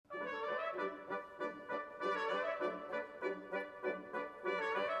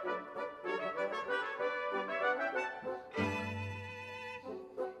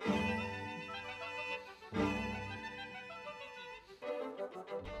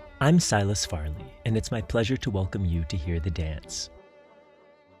I'm Silas Farley, and it's my pleasure to welcome you to Hear the Dance.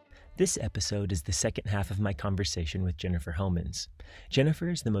 This episode is the second half of my conversation with Jennifer Homans. Jennifer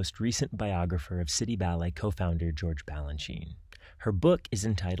is the most recent biographer of City Ballet co-founder George Balanchine. Her book is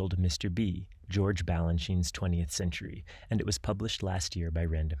entitled Mr. B, George Balanchine's 20th Century, and it was published last year by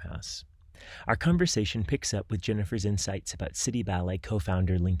Random House. Our conversation picks up with Jennifer's insights about City Ballet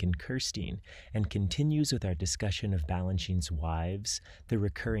co-founder Lincoln Kirstein and continues with our discussion of Balanchine's wives, the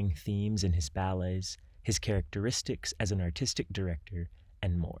recurring themes in his ballets, his characteristics as an artistic director,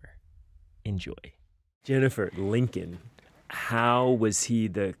 and more. Enjoy. Jennifer, Lincoln, how was he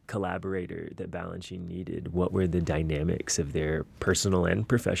the collaborator that Balanchine needed? What were the dynamics of their personal and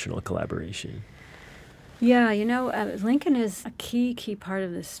professional collaboration? Yeah, Lincoln is a key part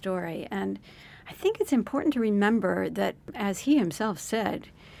of this story. And I think it's important to remember that, as he himself said,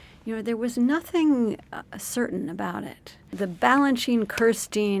 there was nothing certain about it. The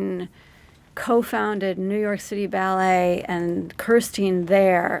Balanchine-Kirstein co-founded New York City Ballet, and Kirstein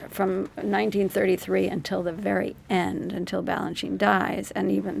there from 1933 until the very end, until Balanchine dies,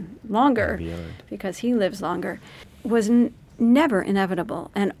 and even longer, because he lives longer, was never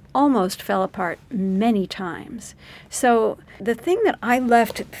inevitable and almost fell apart many times. So the thing that I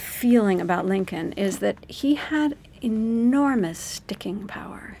left feeling about Lincoln is that he had enormous sticking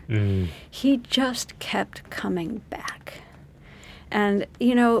power. He just kept coming back. And,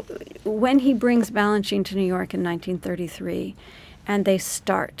 when he brings Balanchine to New York in 1933 and they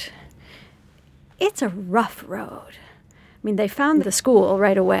start, it's a rough road. I mean, they found the school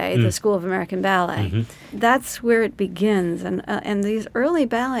right away, the School of American Ballet. Mm-hmm. That's where it begins. And these early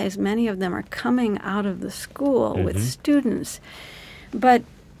ballets, many of them are coming out of the school with students. But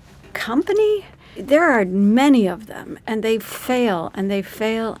company, there are many of them, and they fail, and they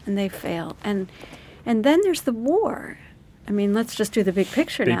fail, and they fail. And then there's the war. I mean, let's just do the big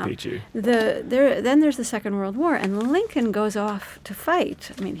picture now. Big picture. Then there's the Second World War, and Lincoln goes off to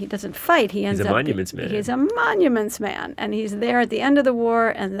fight. I mean, he doesn't fight. He's a monuments man. He's a monuments man, and he's there at the end of the war,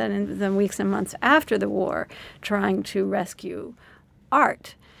 and then in the weeks and months after the war, trying to rescue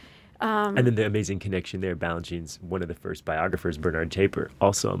art. And then the amazing connection there, Balanchine's one of the first biographers, Bernard Taper,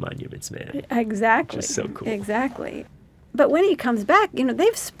 also a monuments man. Exactly. Which is so cool. Exactly. But when he comes back,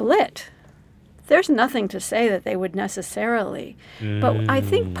 they've split. There's nothing to say that they would necessarily. But I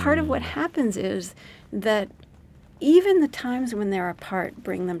think part of what happens is that even the times when they're apart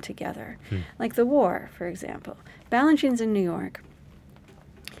bring them together. Like the war, for example. Balanchine's in New York.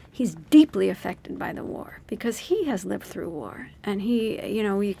 He's deeply affected by the war because he has lived through war. And he,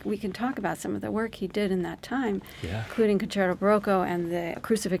 we can talk about some of the work he did in that time, including Concerto Barocco and the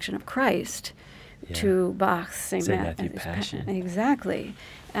Crucifixion of Christ to Bach's St. Matthew Passion. Exactly.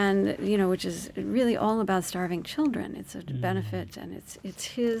 And, which is really all about starving children. It's a benefit, and it's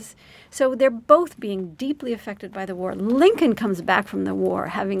his. So they're both being deeply affected by the war. Lincoln comes back from the war,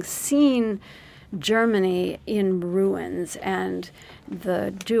 having seen Germany in ruins and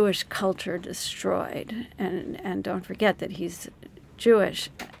the Jewish culture destroyed. And don't forget that he's Jewish,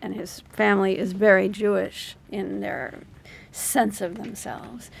 and his family is very Jewish in their sense of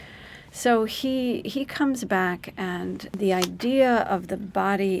themselves. So he comes back, and the idea of the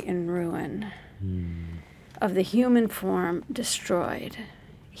body in ruin, of the human form destroyed,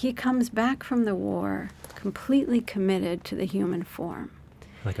 he comes back from the war completely committed to the human form.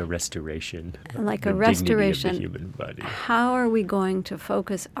 Like a restoration. Like a restoration. Of the human body. How are we going to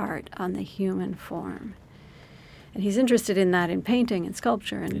focus art on the human form? And he's interested in that in painting and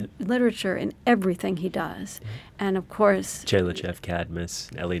sculpture and literature, in everything he does. And of course, Chelyabinsk, Cadmus,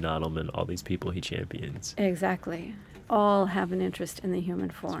 Ellie Nodelman, all these people he champions. Exactly. All have an interest in the human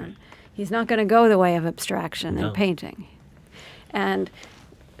form. Right. He's not going to go the way of abstraction and painting. And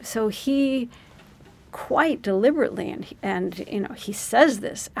so he quite deliberately, and he says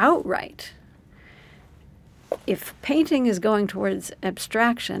this outright, if painting is going towards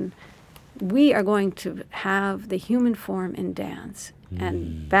abstraction, we are going to have the human form in dance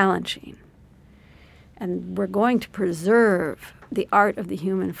and Balanchine. And we're going to preserve the art of the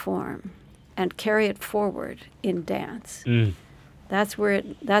human form and carry it forward in dance. That's where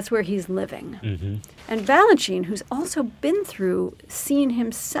he's living. And Balanchine, who's also been through, seen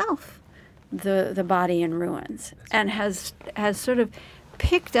himself the body in ruins, and has sort of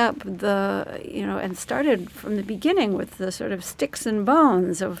picked up and started from the beginning with the sort of sticks and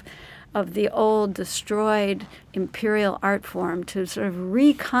bones of the old destroyed imperial art form to sort of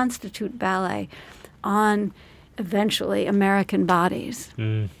reconstitute ballet on eventually American bodies.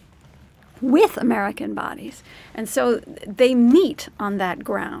 With American bodies. And so they meet on that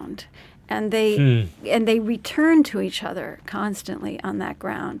ground. And they return to each other constantly on that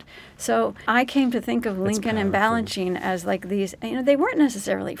ground. So I came to think of Lincoln and Balanchine as like these, they weren't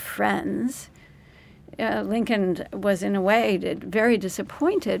necessarily friends. Lincoln was in a way very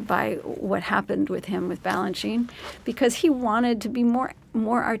disappointed by what happened with him with Balanchine because he wanted to be more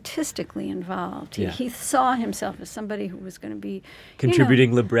artistically involved. He saw himself as somebody who was going to be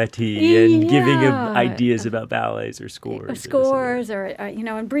contributing libretti and giving him ideas about ballets or scores.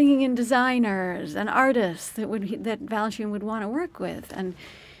 And bringing in designers and artists that Balanchine would want to work with.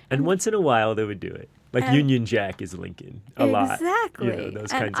 And once in a while they would do it. Like Union Jack is Lincoln a lot. Exactly.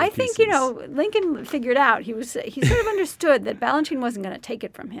 Those and kinds of I think, Lincoln figured out, he sort of understood that Balanchine wasn't going to take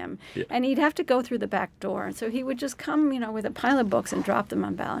it from him. Yeah. And he'd have to go through the back door. And so he would just come, with a pile of books and drop them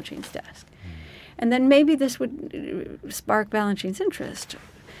on Balanchine's desk. And then maybe this would spark Balanchine's interest.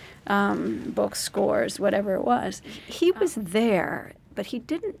 Books, scores, whatever it was. He was there, but he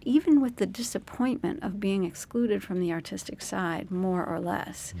didn't, even with the disappointment of being excluded from the artistic side, more or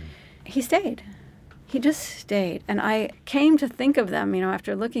less, he stayed. He just stayed. And I came to think of them,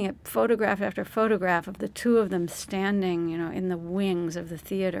 after looking at photograph after photograph of the two of them standing, in the wings of the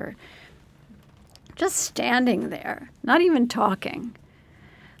theater, just standing there, not even talking,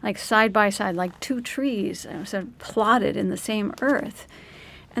 like side by side, like two trees, sort of plotted in the same earth.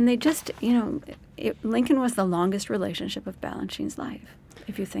 And they just, Lincoln was the longest relationship of Balanchine's life,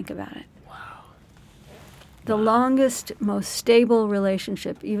 if you think about it. The longest, most stable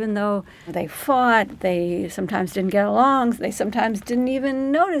relationship, even though they fought, they sometimes didn't get along, they sometimes didn't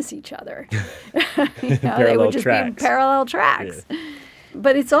even notice each other. They would just be parallel tracks. Yeah.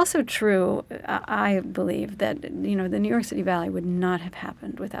 But it's also true, I believe, that, the New York City Ballet would not have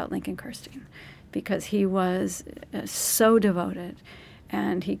happened without Lincoln Kirstein because he was so devoted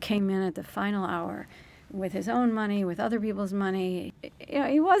and he came in at the final hour with his own money, with other people's money.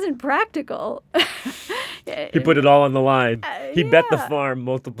 He wasn't practical. He put it all on the line. He bet the farm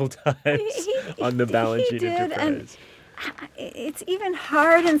multiple times on the Balanchine enterprise. And it's even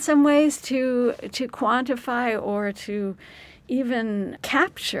hard in some ways to quantify or to even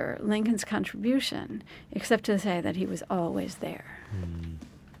capture Lincoln's contribution, except to say that he was always there.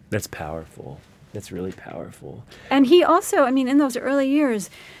 That's powerful. That's really powerful. And he also, in those early years,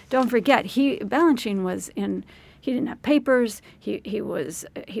 don't forget, Balanchine he didn't have papers. He was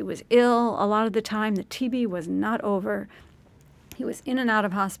ill a lot of the time. The TB was not over. He was in and out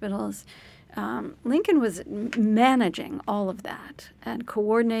of hospitals. Lincoln was managing all of that and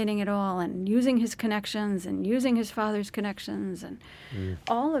coordinating it all and using his connections and using his father's connections. And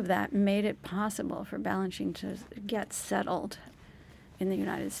all of that made it possible for Balanchine to get settled in the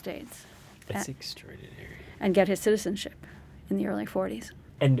United States. That's extraordinary. And get his citizenship in the early 40s.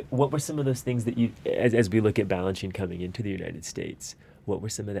 And what were some of those things that as we look at Balanchine coming into the United States, what were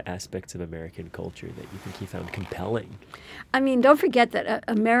some of the aspects of American culture that you think he found compelling? Don't forget that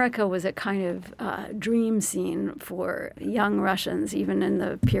America was a kind of dream scene for young Russians, even in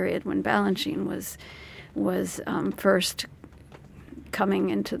the period when Balanchine was first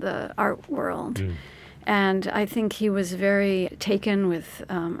coming into the art world. And I think he was very taken with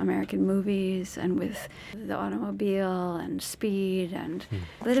American movies and with the automobile and speed.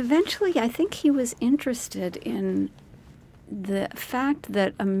 But eventually I think he was interested in the fact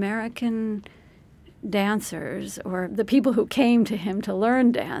that American dancers, or the people who came to him to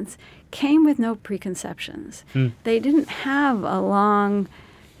learn dance, came with no preconceptions. They didn't have a long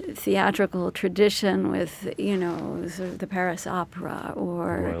theatrical tradition with, sort of the Paris Opera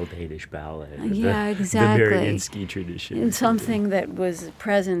or Royal Danish Ballet. Exactly. The Mariinsky tradition. And something that was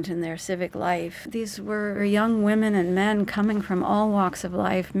present in their civic life. These were young women and men coming from all walks of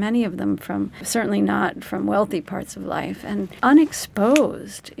life, many of them certainly not from wealthy parts of life, and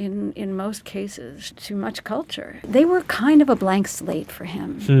unexposed in most cases to much culture. They were kind of a blank slate for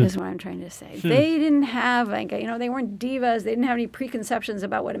him, is what I'm trying to say. They didn't have, they weren't divas. They didn't have any preconceptions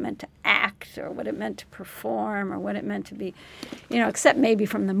about what it meant to act or what it meant to perform or what it meant to be, except maybe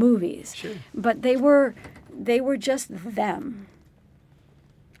from the movies. Sure. But they were just them.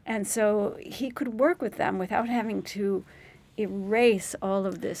 And so he could work with them without having to erase all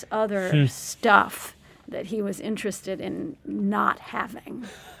of this other stuff that he was interested in not having.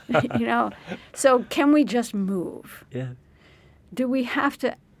 So can we just move? Yeah. Do we have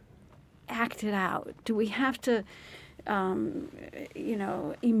to act it out? Do we have to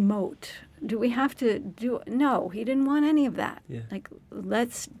emote? Do we have to do? No, he didn't want any of that. Yeah.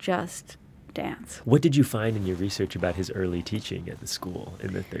 Let's just dance. What did you find in your research about his early teaching at the school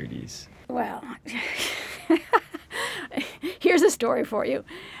in the 30s? Well, here's a story for you.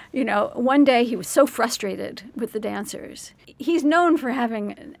 One day he was so frustrated with the dancers. he's known for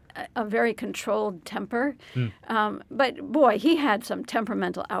having a very controlled temper. But boy, he had some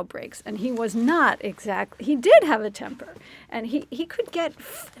temperamental outbreaks, and he was not exactly, he did have a temper, and he could get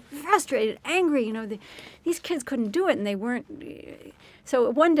frustrated, angry. You know, these kids couldn't do it, and they weren't. So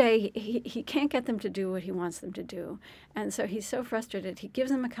one day, he can't get them to do what he wants them to do. And so he's so frustrated, he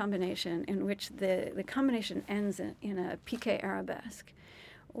gives them a combination in which the combination ends in a piqué arabesque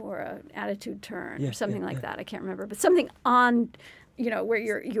or an attitude turn or something like that. I can't remember. But something on, where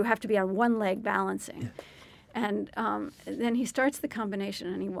you have to be on one leg balancing. Yeah. And then he starts the combination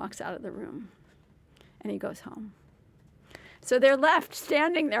and he walks out of the room and he goes home. So they're left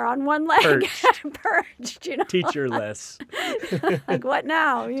standing there on one leg, perched, Teacherless. Like, what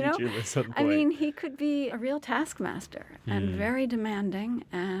now, Teacherless on point. I mean, he could be a real taskmaster and very demanding.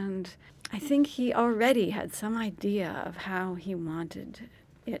 And I think he already had some idea of how he wanted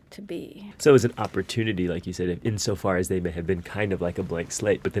it to be. So it was an opportunity, like you said, insofar as they may have been kind of like a blank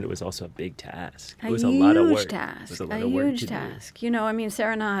slate, but then it was also a big task. It was a lot of work. It was a lot of work huge task.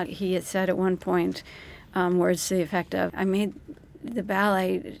 Serenade, he had said at one point, words to the effect of, I made the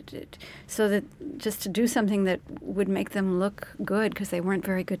ballet so that just to do something that would make them look good because they weren't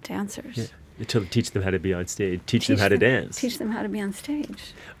very good dancers. Yeah. To teach them how to be on stage, teach them how to dance. Teach them how to be on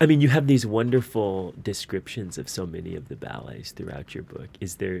stage. I mean, you have these wonderful descriptions of so many of the ballets throughout your book.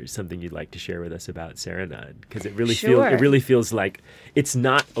 Is there something you'd like to share with us about Serenade? Because it really feels like it's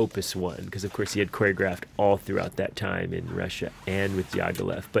not Opus 1, because of course he had choreographed all throughout that time in Russia and with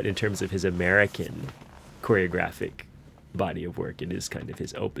Diaghilev. But in terms of his American choreographic body of work, it is kind of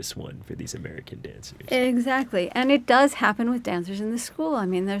his Opus 1 for these American dancers. Exactly. And it does happen with dancers in the school. I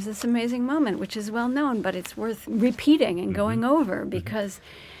mean, there's this amazing moment, which is well known, but it's worth repeating and going over because,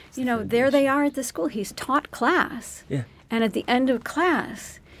 there they are at the school. He's taught class. Yeah. And at the end of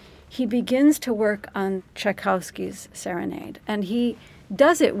class, he begins to work on Tchaikovsky's Serenade. And he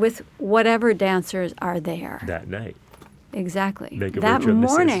does it with whatever dancers are there. That night. Exactly. That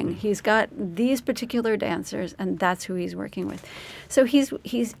morning, he's got these particular dancers, and that's who he's working with. So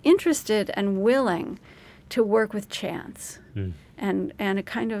he's interested and willing to work with chance and a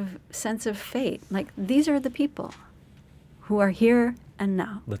kind of sense of fate. Like, these are the people who are here and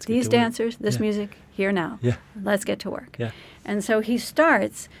now. These dancers, this music, here now. Yeah. Let's get to work. Yeah. And so he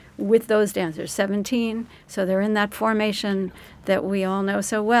starts with those dancers, 17. So they're in that formation that we all know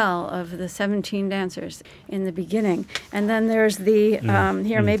so well of the 17 dancers in the beginning. And then there's the,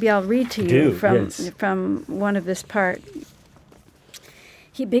 maybe I'll read to you from one of this part.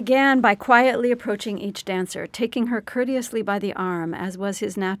 He began by quietly approaching each dancer, taking her courteously by the arm, as was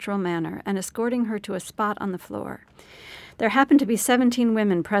his natural manner, and escorting her to a spot on the floor. There happened to be 17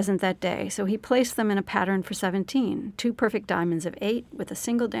 women present that day, so he placed them in a pattern for 17, 2 perfect diamonds of 8, with a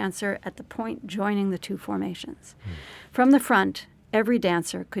single dancer at the point joining the 2 formations. From the front, every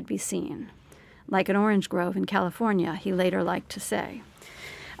dancer could be seen. Like an orange grove in California, he later liked to say.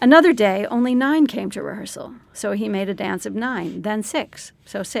 Another day, only 9 came to rehearsal, so he made a dance of 9, then 6,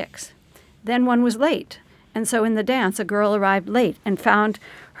 so 6. Then one was late, and so in the dance a girl arrived late and found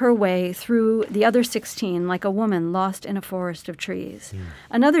her way through the other 16 like a woman lost in a forest of trees.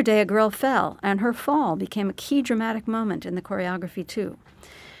 Another day a girl fell, and her fall became a key dramatic moment in the choreography too.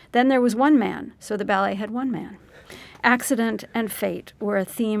 Then there was one man, so the ballet had one man. Accident and fate were a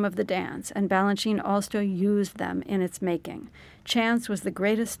theme of the dance, and Balanchine also used them in its making. Chance was the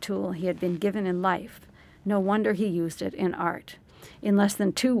greatest tool he had been given in life. No wonder he used it in art. In less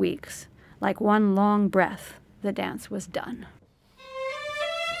than 2 weeks, like one long breath, the dance was done.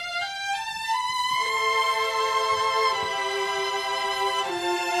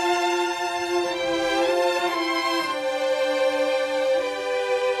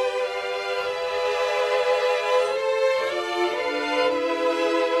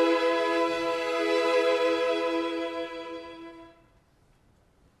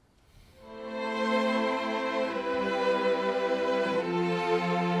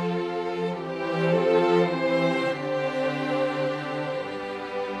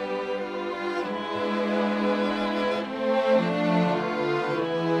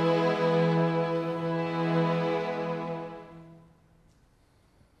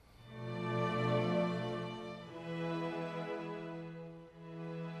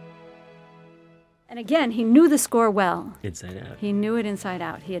 And again, he knew the score well. Inside out. He knew it inside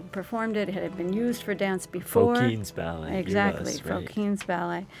out. He had performed it. It had been used for dance before. Fokines ballet. Exactly, right. Fokines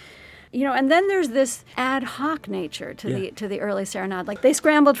ballet. And then there's this ad hoc nature to the early serenade. Like, they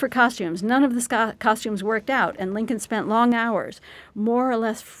scrambled for costumes. None of the costumes worked out, and Lincoln spent long hours, more or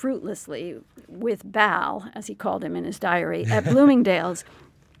less fruitlessly, with Bal, as he called him in his diary, at Bloomingdale's,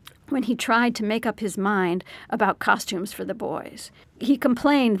 when he tried to make up his mind about costumes for the boys. He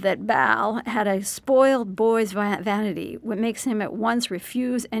complained that Bal had a spoiled boy's vanity, which makes him at once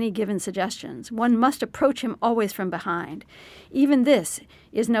refuse any given suggestions. One must approach him always from behind. Even this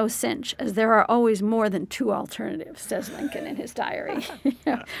is no cinch, as there are always more than two alternatives, says Lincoln in his diary.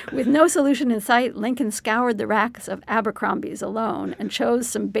 With no solution in sight, Lincoln scoured the racks of Abercrombies alone and chose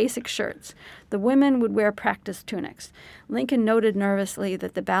some basic shirts. The women would wear practice tunics. Lincoln noted nervously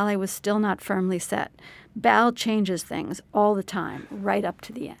that the ballet was still not firmly set. Bal changes things all the time, right up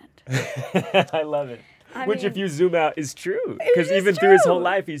to the end. I love it. Which, if you zoom out, is true. Because even through his whole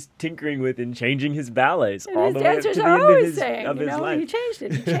life, he's tinkering with and changing his ballets and all his the way up to the end of his life. He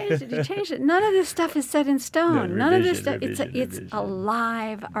changed it. None of this stuff is set in stone. None of this stuff. It's a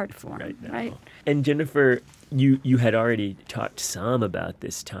live art form, right? And Jennifer, you had already talked some about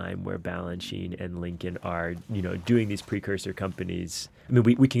this time where Balanchine and Lincoln are, doing these precursor companies. I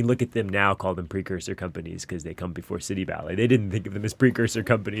mean, we can look at them now, call them precursor companies because they come before City Ballet. They didn't think of them as precursor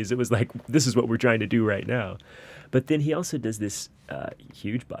companies. It was like, this is what we're trying to do right now. But then he also does this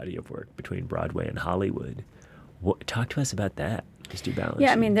huge body of work between Broadway and Hollywood. Talk to us about that, Mr. Balanchine.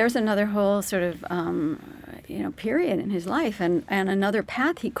 Yeah, I mean, there's another whole sort of, period in his life and another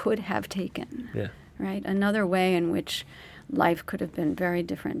path he could have taken. Yeah. Right? Another way in which life could have been very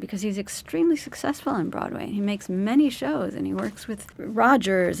different because he's extremely successful on Broadway. He makes many shows and he works with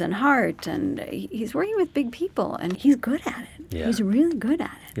Rogers and Hart and he's working with big people and he's good at it. Yeah. He's really good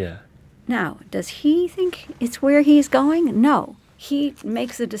at it. Yeah. Now, does he think it's where he's going? No. He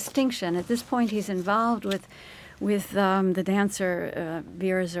makes a distinction. At this point, he's involved with the dancer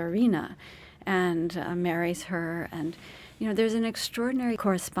Vera Zorina and marries her and there's an extraordinary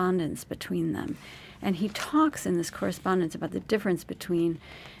correspondence between them. And he talks in this correspondence about the difference between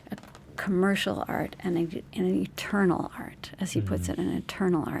a commercial art and an eternal art, as he puts it, an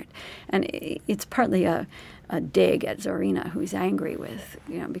eternal art. And it's partly a dig at Zorina, who he's angry with,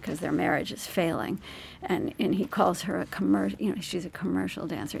 because their marriage is failing. And he calls her she's a commercial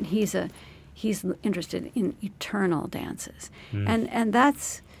dancer. And he's interested in eternal dances. And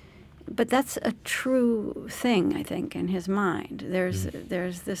that's a true thing, I think, in his mind.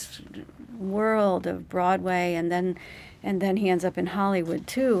 There's this world of Broadway, and then he ends up in Hollywood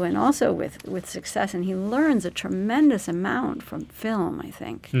too, and also with success. And he learns a tremendous amount from film, I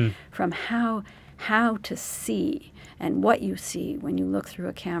think, from how to see and what you see when you look through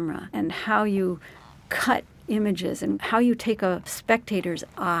a camera, and how you cut images and how you take a spectator's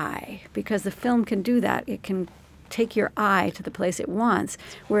eye, because the film can do that. It can take your eye to the place it wants,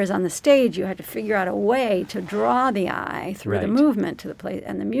 whereas on the stage you had to figure out a way to draw the eye through the movement to the place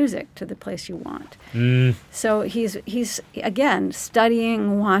and the music to the place you want. So he's again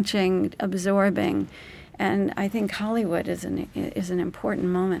studying, watching, absorbing, and I think Hollywood is an important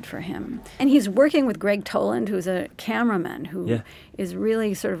moment for him. And he's working with Greg Toland, who's a cameraman who is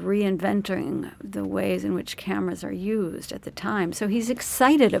really sort of reinventing the ways in which cameras are used at the time. So he's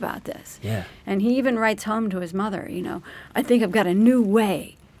excited about this. Yeah. And he even writes home to his mother, I think I've got a new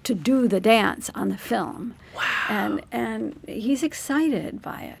way to do the dance on the film. Wow. And he's excited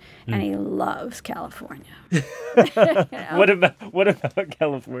by it. And he loves California. What about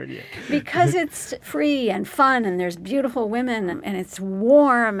California? Because it's free and fun and there's beautiful women and it's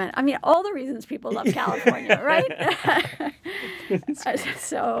warm. And I mean, all the reasons people love California, right?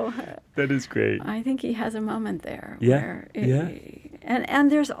 So that is great. I think he has a moment there. Yeah.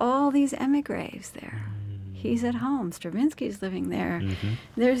 And there's all these emigres there. He's at home. Stravinsky's living there.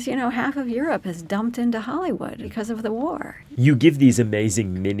 There's, half of Europe has dumped into Hollywood because of the war. You give these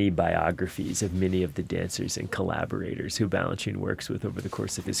amazing mini biographies of many of the dancers and collaborators who Balanchine works with over the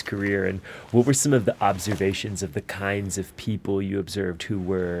course of his career. And what were some of the observations of the kinds of people you observed who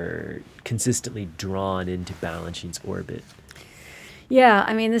were consistently drawn into Balanchine's orbit? Yeah,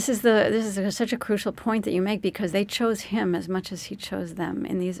 I mean, this is such a crucial point that you make, because they chose him as much as he chose them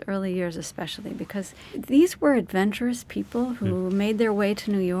in these early years, especially because these were adventurous people who made their way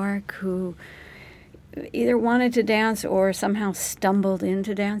to New York, who either wanted to dance or somehow stumbled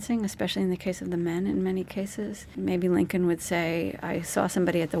into dancing, especially in the case of the men in many cases. Maybe Lincoln would say, I saw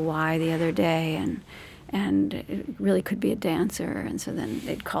somebody at the Y the other day, and it really could be a dancer, and so then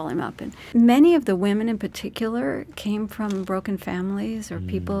they'd call him up. And many of the women in particular came from broken families or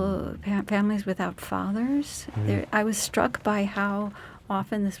families without fathers. I was struck by how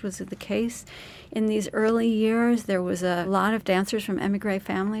often this was the case. In these early years, there was a lot of dancers from emigre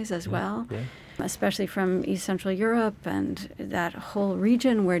families as well. Yeah. Especially from East Central Europe and that whole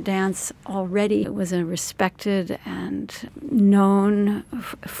region where dance already was a respected and known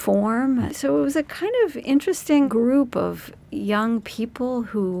form. So it was a kind of interesting group of young people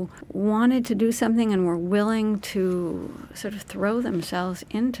who wanted to do something and were willing to sort of throw themselves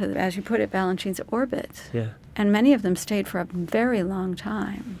into, as you put it, Balanchine's orbit. Yeah. And many of them stayed for a very long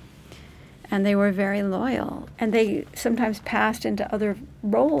time. And they were very loyal. And they sometimes passed into other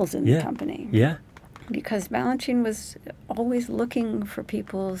roles in the company. Yeah. Because Balanchine was always looking for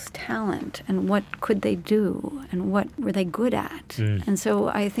people's talent and what could they do and what were they good at. And so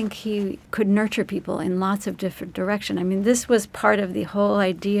I think he could nurture people in lots of different directions. I mean, this was part of the whole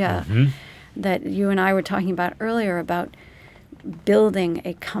idea that you and I were talking about earlier about building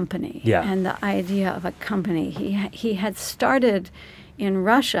a company and the idea of a company. He had started in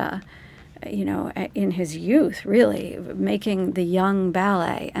Russia, you know, in his youth, really, making the young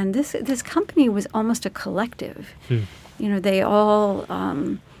ballet. And this company was almost a collective. You know, they all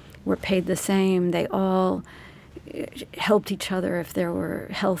were paid the same. They all helped each other if there were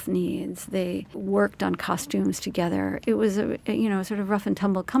health needs. They worked on costumes together. It was a, you know, sort of rough and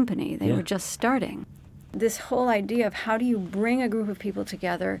tumble company. They were just starting. This whole idea of how do you bring a group of people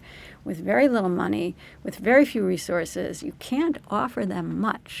together with very little money, with very few resources. You can't offer them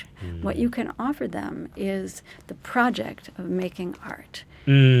much. What you can offer them is the project of making art.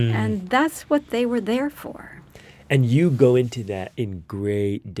 And that's what they were there for. And you go into that in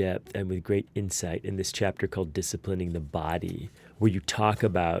great depth and with great insight in this chapter called Disciplining the Body, where you talk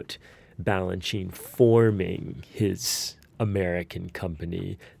about Balanchine forming his American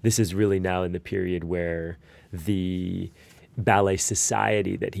company. This is really now in the period where the ballet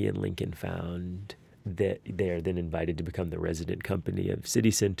society that he and Lincoln found, that they are then invited to become the resident company of City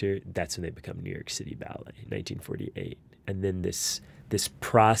Center. That's when they become New York City Ballet, 1948. And then this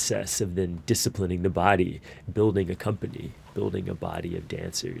process of then disciplining the body, building a company, building a body of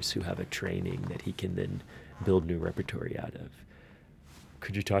dancers who have a training that he can then build new repertory out of.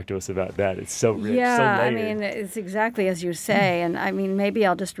 Could you talk to us about that? It's so rich, so layered. I mean, it's exactly as you say. And I mean, maybe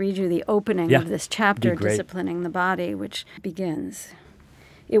I'll just read you the opening of this chapter, Disciplining the Body, which begins.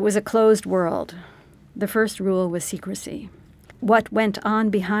 It was a closed world. The first rule was secrecy. What went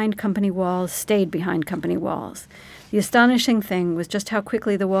on behind company walls stayed behind company walls. The astonishing thing was just how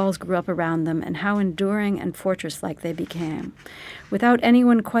quickly the walls grew up around them and how enduring and fortress-like they became. Without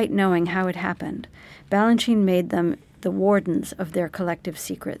anyone quite knowing how it happened, Balanchine made them the wardens of their collective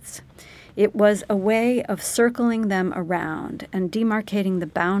secrets. It was a way of circling them around and demarcating the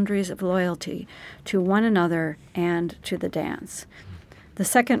boundaries of loyalty to one another and to the dance. The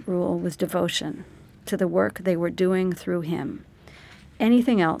second rule was devotion to the work they were doing through him.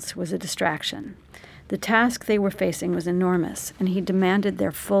 Anything else was a distraction. The task they were facing was enormous, and he demanded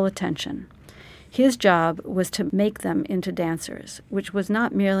their full attention. His job was to make them into dancers, which was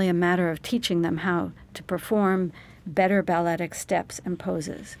not merely a matter of teaching them how to perform better balletic steps and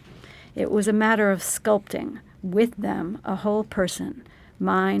poses. It was a matter of sculpting with them a whole person,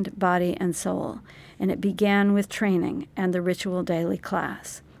 mind, body, and soul, and it began with training and the ritual daily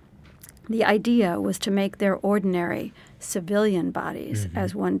class. The idea was to make their ordinary civilian bodies,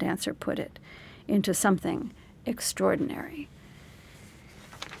 as one dancer put it, into something extraordinary.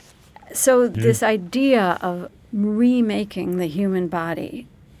 So this idea of remaking the human body,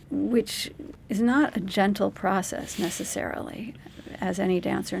 which is not a gentle process necessarily, as any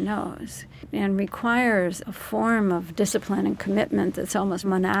dancer knows, and requires a form of discipline and commitment that's almost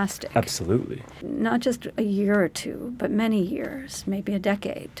monastic. Absolutely. Not just a year or two, but many years, maybe a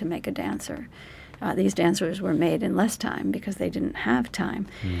decade to make a dancer. These dancers were made in less time because they didn't have time.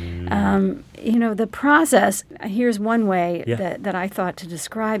 You know, the process, here's one way that I thought to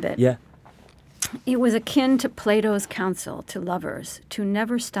describe it. It was akin to Plato's counsel to lovers to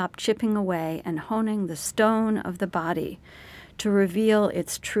never stop chipping away and honing the stone of the body to reveal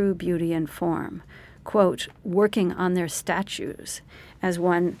its true beauty and form, quote, working on their statues, as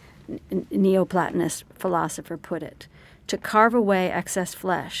one Neoplatonist philosopher put it, to carve away excess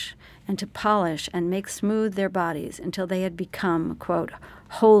flesh and to polish and make smooth their bodies until they had become, quote,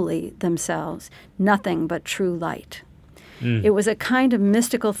 holy themselves, nothing but true light. It was a kind of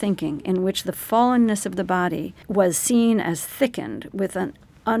mystical thinking in which the fallenness of the body was seen as thickened with an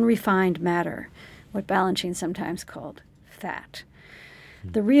unrefined matter, what Balanchine sometimes called fat.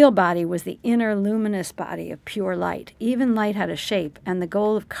 The real body was the inner luminous body of pure light. Even light had a shape, and the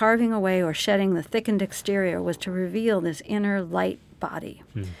goal of carving away or shedding the thickened exterior was to reveal this inner light body.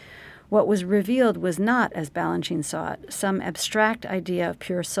 What was revealed was not, as Balanchine saw it, some abstract idea of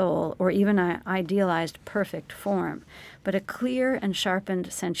pure soul or even an idealized perfect form, but a clear and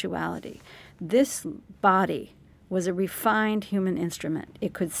sharpened sensuality. This body was a refined human instrument.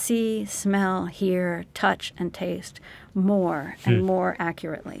 It could see, smell, hear, touch, and taste more and more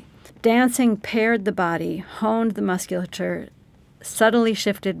accurately. Dancing paired the body, honed the musculature, subtly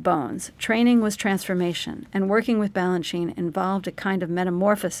shifted bones. Training was transformation, and working with Balanchine involved a kind of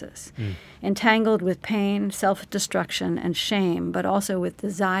metamorphosis, entangled with pain, self-destruction, and shame, but also with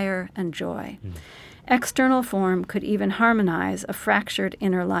desire and joy. External form could even harmonize a fractured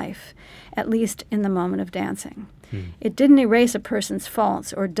inner life, at least in the moment of dancing. It didn't erase a person's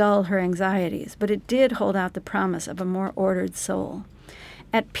faults or dull her anxieties, but it did hold out the promise of a more ordered soul.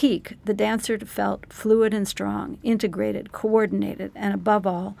 At peak, the dancer felt fluid and strong, integrated, coordinated, and above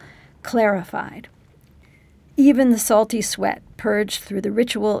all, clarified. Even the salty sweat purged through the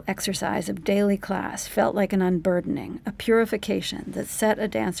ritual exercise of daily class felt like an unburdening, a purification that set a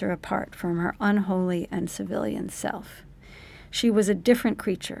dancer apart from her unholy and civilian self. She was a different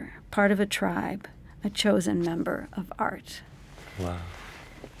creature, part of a tribe, a chosen member of art. Wow.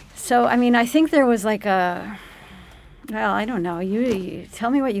 So, I mean, I think there was like a... Well, I don't know. You tell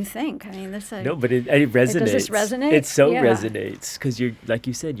me what you think. I mean, this. No, but it resonates. Does this resonate? It so resonates because you're, like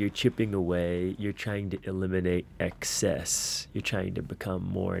you said, you're chipping away. You're trying to eliminate excess. You're trying to become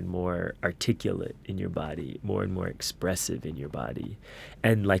more and more articulate in your body, more and more expressive in your body,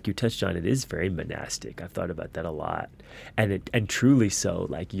 and like you touched on, it is very monastic. I've thought about that a lot, and truly so.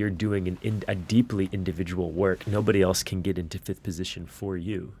 Like you're doing a deeply individual work. Nobody else can get into fifth position for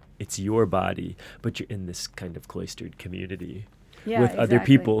you. It's your body, but you're in this kind of cloistered community with other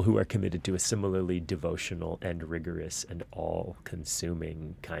people who are committed to a similarly devotional and rigorous and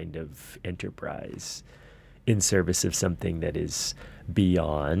all-consuming kind of enterprise in service of something that is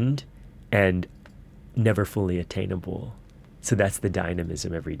beyond and never fully attainable. So that's the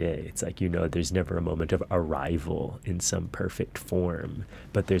dynamism every day. It's like, there's never a moment of arrival in some perfect form,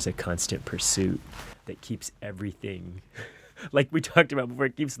 but there's a constant pursuit that keeps everything... like we talked about before,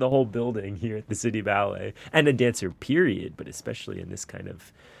 it keeps the whole building here at the City Ballet and a dancer period, but especially in this kind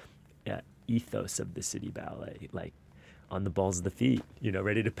of ethos of the City Ballet, like on the balls of the feet,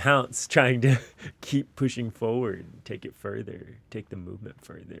 ready to pounce, trying to keep pushing forward, take it further, take the movement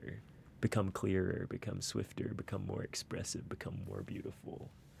further, become clearer, become swifter, become more expressive, become more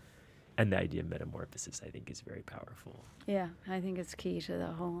beautiful. And the idea of metamorphosis, I think, is very powerful. Yeah, I think it's key to the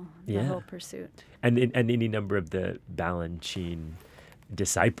whole pursuit. And any number of the Balanchine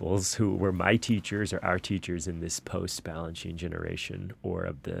disciples who were my teachers or our teachers in this post-Balanchine generation, or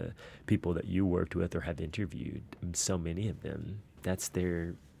of the people that you worked with or have interviewed, so many of them, that's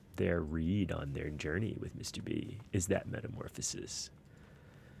their read on their journey with Mr. B, is that metamorphosis.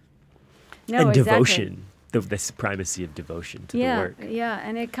 No, and devotion. The supremacy of devotion to the work. Yeah,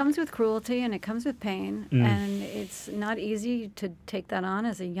 and it comes with cruelty and it comes with pain, and it's not easy to take that on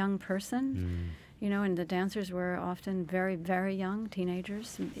as a young person. And the dancers were often very, very young,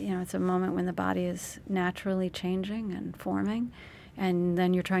 teenagers. It's a moment when the body is naturally changing and forming, and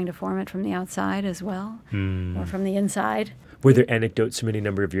then you're trying to form it from the outside as well, or from the inside. Were there anecdotes from any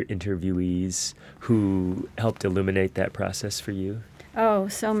number of your interviewees who helped illuminate that process for you? Oh,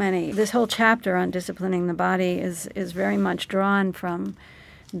 so many. This whole chapter on disciplining the body is very much drawn from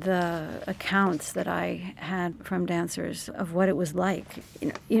the accounts that I had from dancers of what it was like.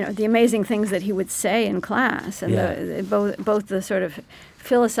 The amazing things that he would say in class, and both the sort of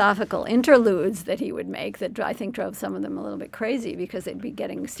philosophical interludes that he would make that I think drove some of them a little bit crazy, because they'd be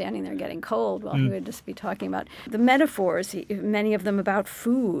standing there getting cold while he would just be talking about the metaphors, many of them about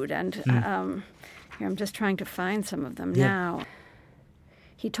food. And here I'm just trying to find some of them now.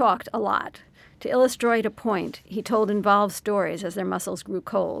 He talked a lot. To illustrate a point, he told involved stories as their muscles grew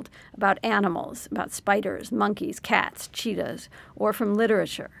cold, about animals, about spiders, monkeys, cats, cheetahs, or from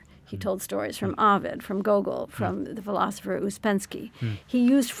literature. He told stories from Ovid, from Gogol, from the philosopher Uspensky. He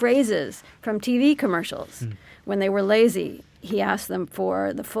used phrases from TV commercials. When they were lazy, he asked them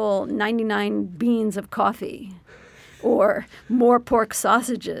for the full 99 beans of coffee, or more pork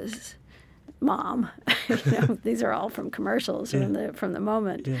sausages. Mom, these are all from commercials from the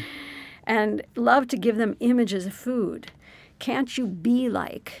moment, and loved to give them images of food. Can't you be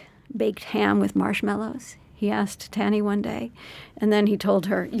like baked ham with marshmallows? He asked Tanny one day, and then he told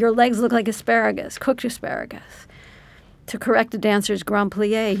her, your legs look like asparagus, cooked asparagus. To correct a dancer's grand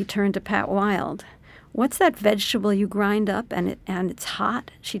plie, he turned to Pat Wilde. What's that vegetable you grind up and it's hot?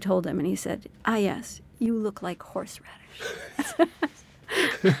 She told him, and he said, yes, you look like horseradish.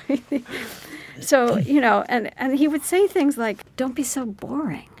 So, and he would say things like, don't be so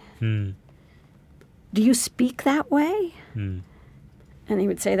boring. Mm. Do you speak that way? Mm. And he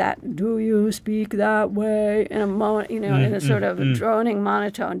would say that, do you speak that way? In a moment, in a sort of droning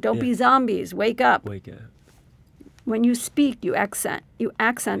monotone. Don't be zombies. Wake up. Wake up. When you speak, you accent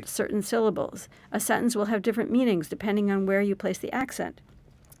certain syllables. A sentence will have different meanings depending on where you place the accent.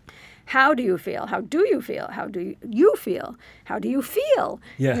 How do you feel? How do you feel? How do you feel? How do you feel?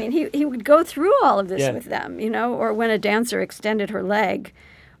 Yeah. I mean, he would go through all of this with them, or when a dancer extended her leg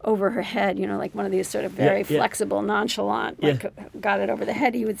over her head, like one of these sort of very flexible, nonchalant, got it over the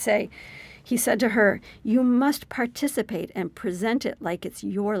head, he said to her, you must participate and present it like it's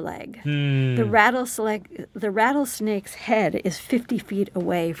your leg. The rattlesnake's head is 50 feet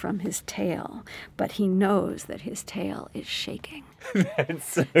away from his tail, but he knows that his tail is shaking.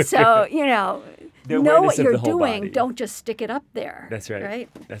 That's So, know what you're doing. Body. Don't just stick it up there. That's right. Right?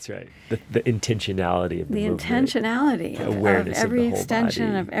 That's right. The intentionality of the movement. Intentionality of every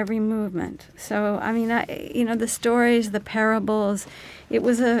extension of every movement. So, I mean, the stories, the parables, it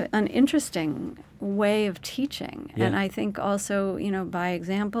was an interesting way of teaching. Yeah. And I think also, by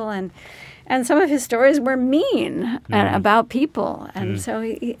example, and some of his stories were mean about people. And so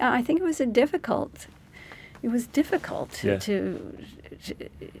I think it was difficult. It was difficult to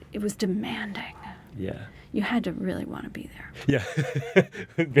it was demanding. Yeah. You had to really want to be there. Yeah.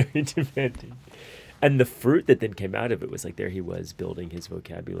 Very demanding. And the fruit that then came out of it was like there he was building his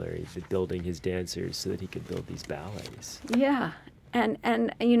vocabulary, building his dancers so that he could build these ballets. Yeah. And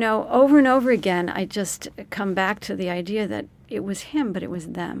over and over again, I just come back to the idea that it was him, but it was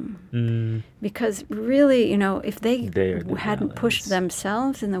them. Because really, if they hadn't pushed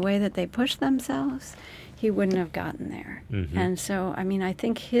themselves in the way that they pushed themselves, he wouldn't have gotten there. Mm-hmm. And so, I mean, I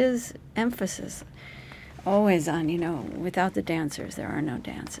think his emphasis always on, without the dancers, there are no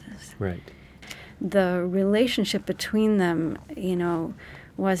dances. Right. The relationship between them,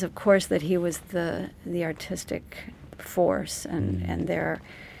 was, of course, that he was the artistic force and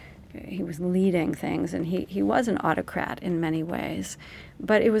he was leading things, and he was an autocrat in many ways.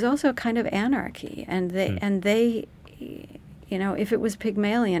 But it was also a kind of anarchy, and they if it was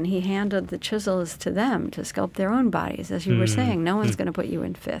Pygmalion, he handed the chisels to them to sculpt their own bodies. As you were saying, no one's going to put you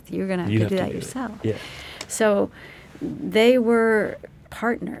in fifth. You're going to have to do that yourself. Yeah. So they were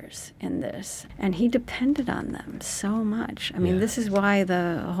partners in this, and he depended on them so much. I mean, this is why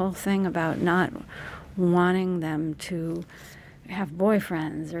the whole thing about not wanting them to have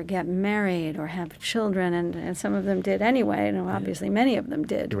boyfriends or get married or have children, and some of them did anyway, and obviously many of them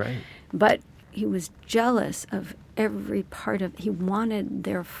did. Right. But he was jealous of every part of, he wanted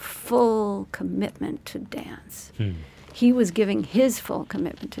their full commitment to dance. He was giving his full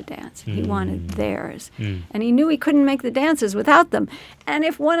commitment to dance. He wanted theirs. And he knew he couldn't make the dances without them. And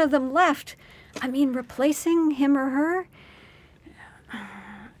if one of them left, I mean, replacing him or her,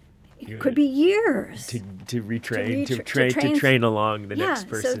 it could be years. To retrain, to train along the next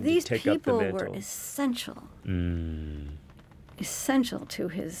person, so these to take up the mantle. people were essential to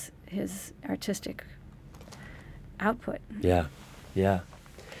his artistic output. Yeah, yeah.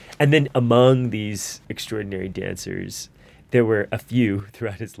 And then among these extraordinary dancers, there were a few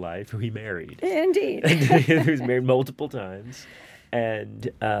throughout his life who he married. Indeed. He was married multiple times.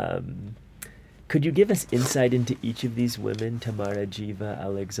 And could you give us insight into each of these women? Tamara Jiva,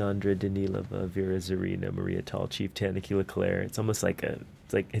 Alexandra Danilova, Vera Zarina, Maria Tall, Chief Taniki Leclerc. It's almost like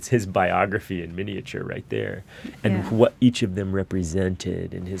it's his biography in miniature right there. And what each of them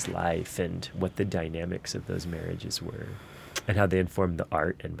represented in his life and what the dynamics of those marriages were and how they informed the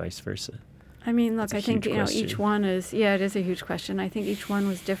art and vice versa. I mean, look, I think, each one is, it is a huge question. I think each one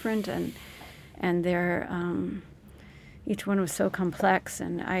was different and they're, each one was so complex,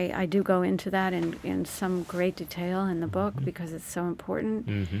 and I do go into that in some great detail in the book because it's so important.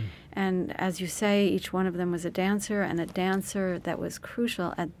 Mm-hmm. And as you say, each one of them was a dancer, and a dancer that was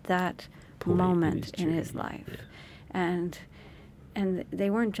crucial at that moment in his life. Yeah. And they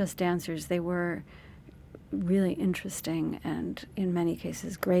weren't just dancers, they were really interesting and, in many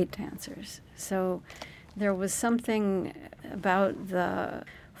cases, great dancers. So there was something about the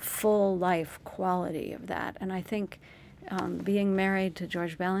full life quality of that, and I think being married to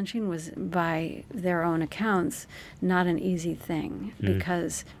George Balanchine was, by their own accounts, not an easy thing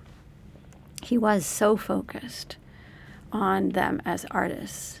because he was so focused on them as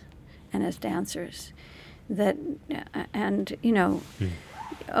artists and as dancers that, and,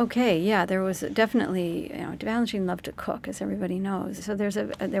 there was definitely, Balanchine loved to cook, as everybody knows. So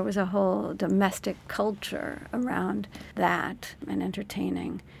there was a whole domestic culture around that and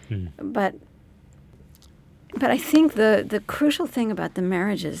entertaining. But I think the crucial thing about the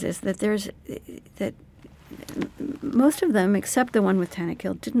marriages is that most of them, except the one with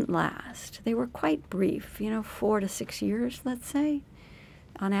Tannekill, didn't last. They were quite brief, 4 to 6 years, let's say,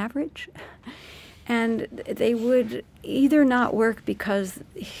 on average. And they would either not work because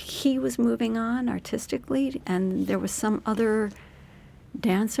he was moving on artistically and there was some other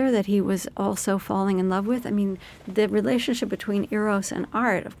dancer that he was also falling in love with. I mean, the relationship between eros and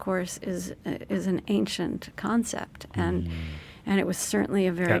art, of course, is an ancient concept. And it was certainly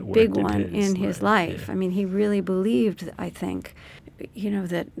a very big one in his life. Yeah. I mean, he really believed, I think,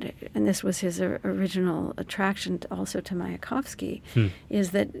 that, and this was his original attraction also to Mayakovsky,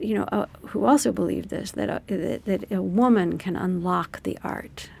 is that, who also believed this, that a woman can unlock the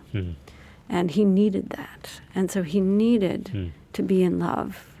art. And he needed that. And so he needed to be in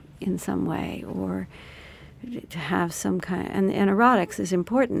love in some way, or to have some kind of, and erotics is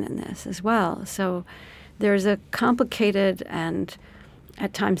important in this as well. So there's a complicated and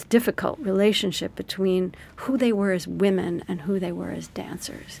at times difficult relationship between who they were as women and who they were as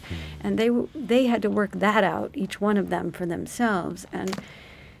dancers. And they had to work that out, each one of them, for themselves. And,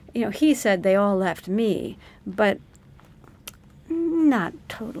 he said they all left me, but not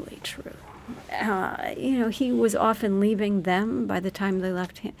totally true. He was often leaving them by the time they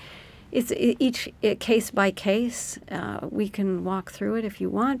left him. It's each case by case. We can walk through it if you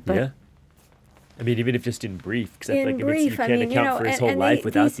want, but... Yeah. I mean, even if just in brief, because I think you can't account for his whole life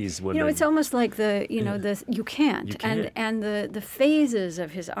without these women. It's almost like you can't. And the phases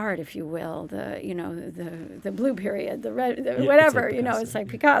of his art, if you will, the blue period, the red, whatever, it's like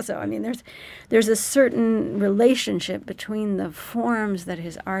Picasso. I mean, there's a certain relationship between the forms that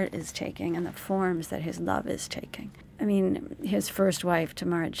his art is taking and the forms that his love is taking. I mean, his first wife,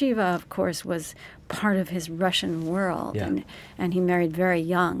 Tamara Jiva, of course, was part of his Russian world, and he married very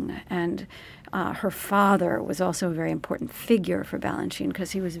young. And her father was also a very important figure for Balanchine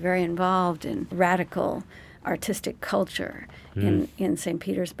because he was very involved in radical artistic culture in St.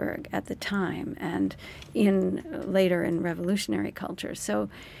 Petersburg at the time, and later in revolutionary culture. So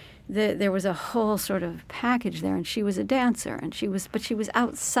there was a whole sort of package there, and she was a dancer, but she was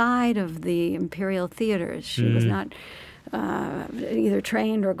outside of the imperial theaters. She was not either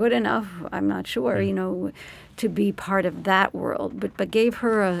trained or good enough, I'm not sure, to be part of that world, but gave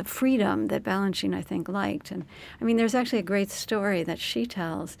her a freedom that Balanchine, I think, liked. And I mean, there's actually a great story that she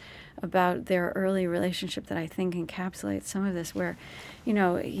tells about their early relationship that I think encapsulates some of this, where,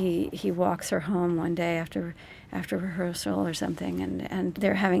 he walks her home one day after rehearsal or something, and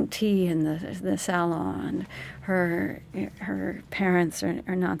they're having tea in the salon. Her parents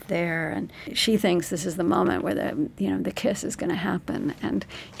are not there, and she thinks this is the moment where the kiss is going to happen. And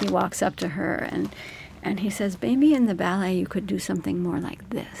he walks up to her and he says, "Maybe in the ballet you could do something more like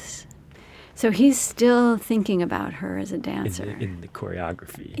this." So he's still thinking about her as a dancer in the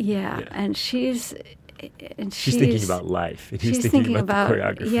choreography. Yeah, and she's thinking about life, and he's thinking about the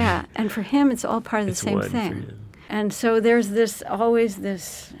choreography. Yeah, and for him, it's all part of the same thing. And so there's always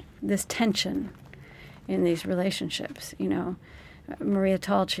this tension in these relationships. Maria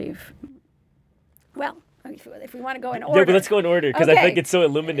Tolchiv. Well, if we want to go in order. Yeah, but let's go in order, because I think it's so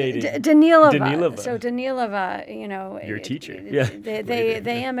illuminating. Danilova. So Danilova, your teacher.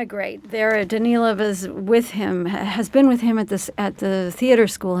 They emigrate. Danilova's with him, has been with him at the theater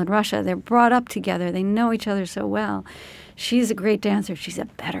school in Russia. They're brought up together. They know each other so well. She's a great dancer. She's a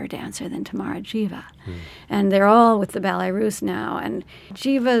better dancer than Tamara Jiva. And they're all with the Ballet Russe now. And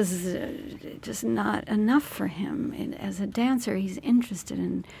Jiva's just not enough for him. As a dancer, he's interested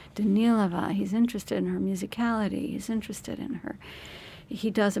in Danilova. He's interested in her musicality. He's interested in her. He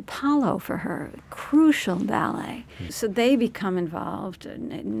does Apollo for her, crucial ballet. So they become involved.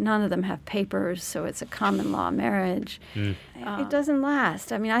 None of them have papers, so it's a common law marriage. It doesn't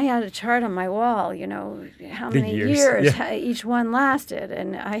last. I mean, I had a chart on my wall, how many years each one lasted.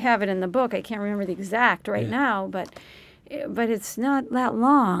 And I have it in the book. I can't remember the exact right now, but it's not that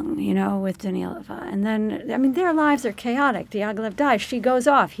long, with Danilova. And then, I mean, their lives are chaotic. Diaghilev dies. She goes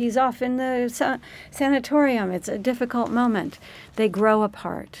off. He's off in the sanatorium. It's a difficult moment. They grow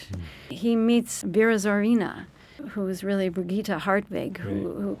apart. He meets Vera Zorina, who is really Brigitte Hartwig,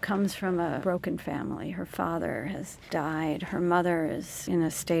 who comes from a broken family. Her father has died. Her mother is in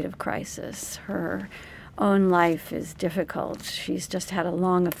a state of crisis. Her own life is difficult. She's just had a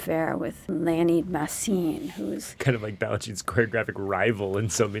long affair with Leonid Massine, who's kind of like Balanchine's choreographic rival in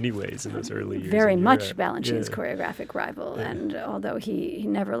so many ways in those early years. Very much Balanchine's choreographic rival, and although he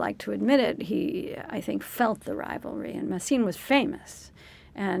never liked to admit it, he, I think, felt the rivalry. And Massine was famous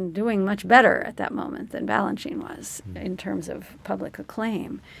and doing much better at that moment than Balanchine was in terms of public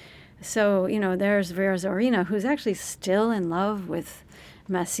acclaim. So, there's Vera Zorina, who's actually still in love with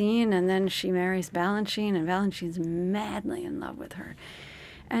Massine, and then she marries Balanchine, and Balanchine's madly in love with her.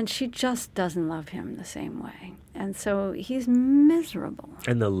 And she just doesn't love him the same way. And so he's miserable.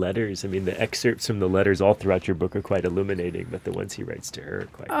 And the letters, I mean, the excerpts from the letters all throughout your book are quite illuminating, but the ones he writes to her are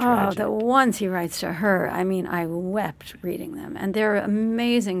quite tragic. Oh, the ones he writes to her, I mean, I wept reading them. And they're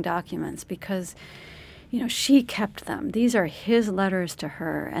amazing documents because, she kept them. These are his letters to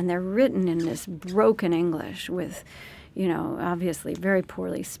her, and they're written in this broken English with, obviously very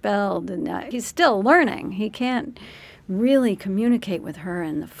poorly spelled. And he's still learning. He can't really communicate with her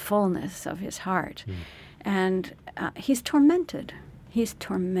in the fullness of his heart. And he's tormented. He's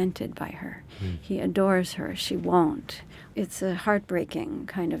tormented by her. He adores her. She won't. It's a heartbreaking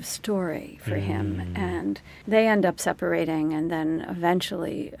kind of story for him. And they end up separating and then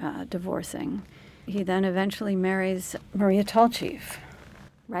eventually divorcing. He then eventually marries Maria Tolchief.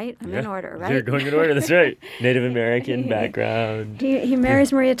 Right? I'm in order, right? You're going in order, that's right. Native American background. He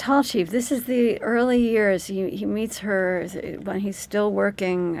marries Maria Tolchief. This is the early years. He meets her when he's still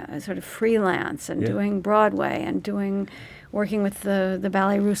working sort of freelance and doing Broadway and working with the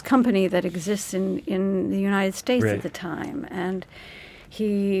Ballet Russe company that exists in the United States at the time. And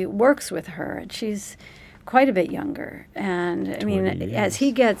he works with her, and she's quite a bit younger. And I mean, as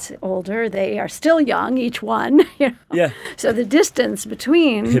he gets older, they are still young, each one. Yeah. So the distance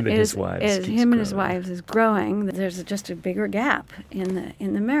between him and his wives is growing. There's just a bigger gap in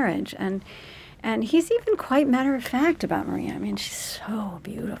the marriage, and he's even quite matter of fact about Maria. I mean, she's so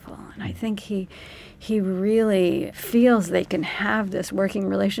beautiful, and I think he really feels they can have this working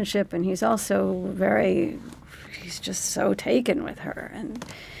relationship, and he's also he's just so taken with her,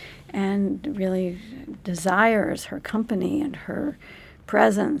 and really desires her company and her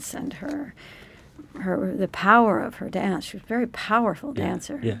presence and the power of her dance. She was a very powerful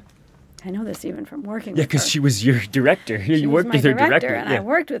dancer. Yeah. I know this even from working with her. Yeah, because she was your director. You worked with her director. And I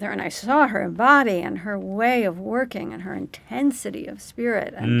worked with her, and I saw her body and her way of working and her intensity of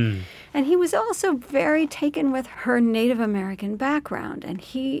spirit. And he was also very taken with her Native American background. And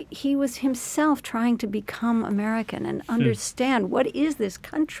he was himself trying to become American and understand what is this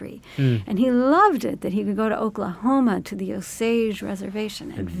country. And he loved it that he could go to Oklahoma to the Osage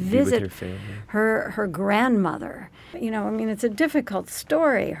Reservation and visit her grandmother. It's a difficult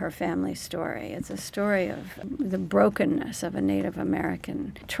story, her family story. It's a story of the brokenness of a Native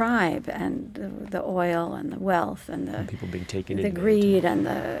American tribe and the oil and the wealth and the people being taken the greed and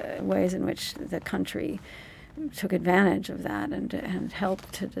the ways in which the country took advantage of that and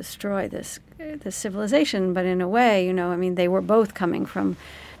helped to destroy this civilization. But in a way, they were both coming from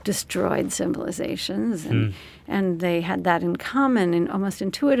destroyed civilizations, and they had that in common and almost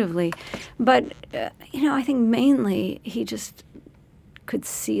intuitively. But, I think mainly he just could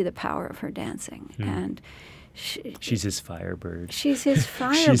see the power of her dancing. And she's his firebird. She's his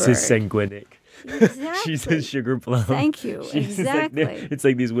firebird. She's his sanguinic. Exactly. She's his sugar plum. Thank you. Exactly. It's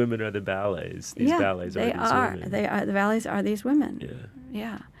like these women are the ballets. These ballets are these women. They are. The ballets are these women.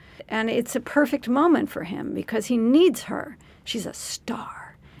 Yeah. And it's a perfect moment for him because he needs her. She's a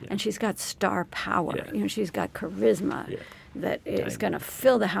star, and she's got star power. She's got charisma. That is going to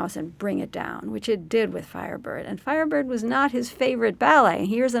fill the house and bring it down, which it did with Firebird. And Firebird was not his favorite ballet.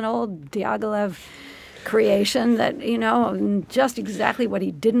 Here's an old Diaghilev creation that, just exactly what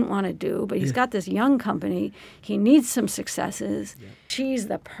he didn't want to do. But he's got this young company. He needs some successes. She's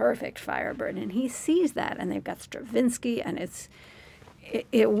the perfect Firebird. And he sees that. And they've got Stravinsky, and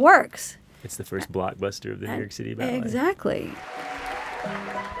it works. It's the first blockbuster of the New York City Ballet. Exactly.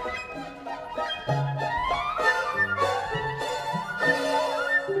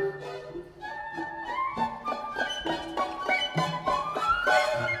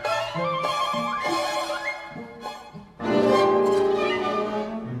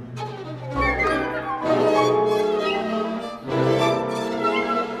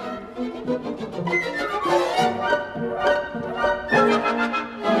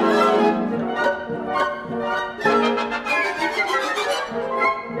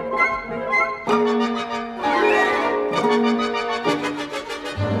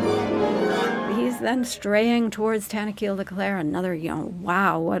 Then straying towards Tanaquil de Clare, another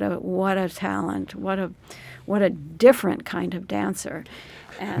wow, what a talent, what a different kind of dancer.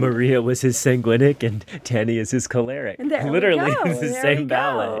 And Maria was his sanguinic, and Tanny is his choleric. Literally, it's the same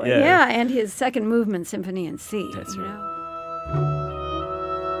ballet. Yeah, and his second movement, Symphony in C. That's right.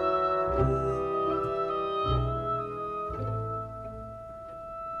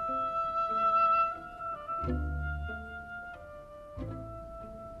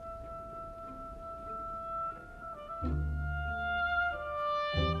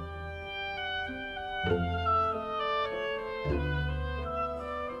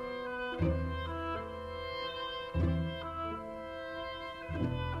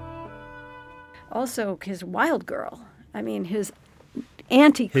 also his wild girl. I mean, his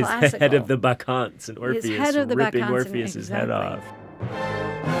anti-classical. His head of the bacchantes and Orpheus His head of the ripping bacchantes, Orpheus's head off.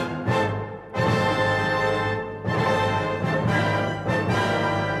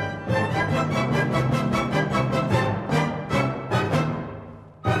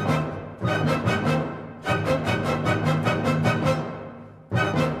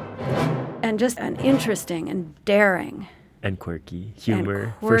 And just an interesting and daring. And quirky humor.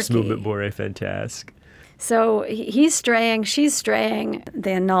 And quirky. First movement bourrée fantasque. So he's straying, she's straying.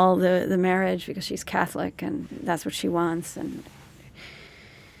 They annul the marriage because she's Catholic and that's what she wants. And,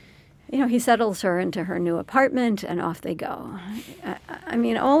 he settles her into her new apartment and off they go. I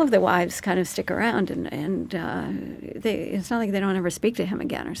mean, all of the wives kind of stick around and it's not like they don't ever speak to him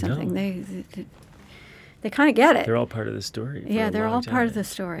again or something. No. They kind of get it. They're all part of the story. Yeah, they're all part of the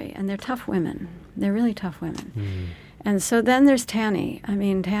story. And they're tough women. They're really tough women. And so then there's Tanny. I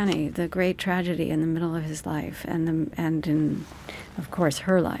mean, Tanny, the great tragedy in the middle of his life and in, of course,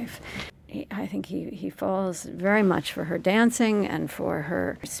 her life. I think he falls very much for her dancing and for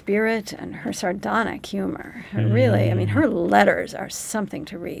her spirit and her sardonic humor. Really, I mean, her letters are something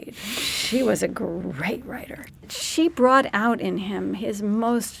to read. She was a great writer. She brought out in him his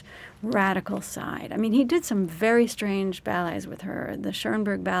most radical side. I mean, he did some very strange ballets with her. The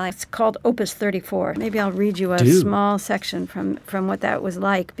Schoenberg ballet, it's called Opus 34. Maybe I'll read you a small section from what that was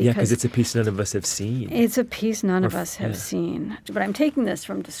like. Because it's a piece none of us have seen. It's a piece none of us have seen. But I'm taking this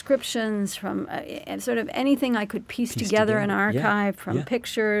from descriptions, from sort of anything I could piece together in archive, from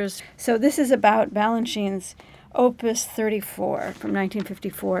pictures. So this is about Balanchine's Opus 34 from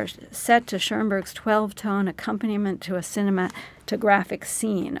 1954, set to Schoenberg's 12-tone accompaniment to a cinematographic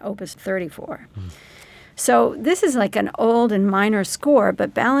scene, Opus 34. So this is like an old and minor score,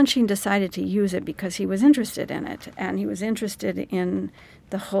 but Balanchine decided to use it because he was interested in it, and he was interested in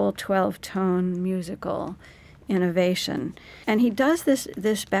the whole 12-tone musical innovation. And he does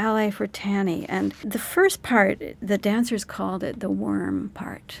this ballet for Tanny, and the first part, the dancers called it the worm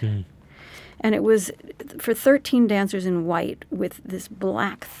part. And it was for 13 dancers in white with this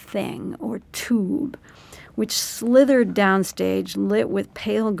black thing or tube, which slithered downstage, lit with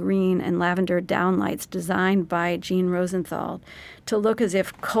pale green and lavender downlights designed by Jean Rosenthal to look as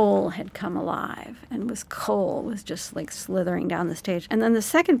if coal had come alive. And coal was just like slithering down the stage. And then the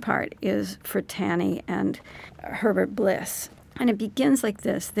second part is for Tanny and Herbert Bliss. And it begins like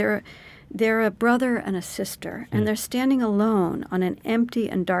this. They're a brother and a sister, and they're standing alone on an empty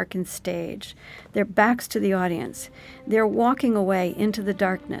and darkened stage. Their backs to the audience. They're walking away into the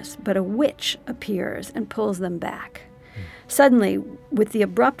darkness, but a witch appears and pulls them back. Suddenly, with the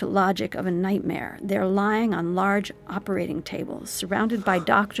abrupt logic of a nightmare, they're lying on large operating tables, surrounded by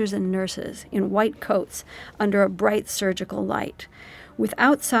doctors and nurses in white coats under a bright surgical light. With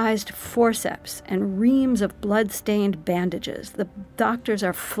outsized forceps and reams of blood-stained bandages, the doctors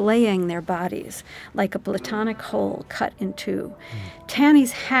are flaying their bodies like a platonic hole cut in two.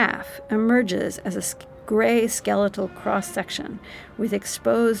 Tanny's half emerges as a gray skeletal cross-section with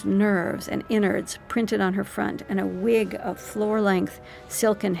exposed nerves and innards printed on her front and a wig of floor-length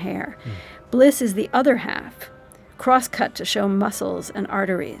silken hair. Bliss is the other half, cross-cut to show muscles and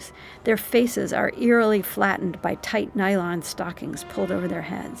arteries. Their faces are eerily flattened by tight nylon stockings pulled over their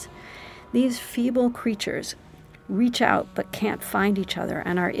heads. These feeble creatures reach out but can't find each other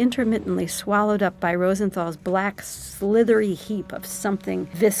and are intermittently swallowed up by Rosenthal's black, slithery heap of something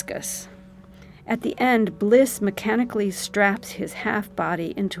viscous. At the end, Bliss mechanically straps his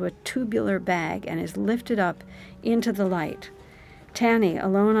half-body into a tubular bag and is lifted up into the light. Tanny,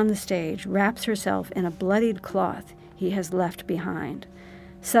 alone on the stage, wraps herself in a bloodied cloth he has left behind.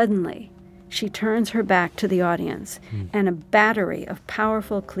 Suddenly, she turns her back to the audience, and a battery of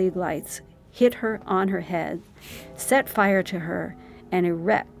powerful Klieg lights hit her on her head, set fire to her, and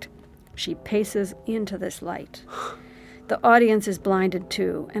erect, she paces into this light. The audience is blinded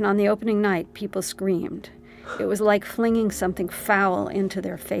too, and on the opening night, people screamed. It was like flinging something foul into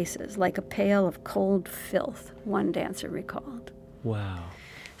their faces, like a pail of cold filth, one dancer recalled. Wow.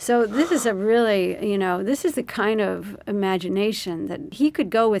 So this is a really, this is the kind of imagination that he could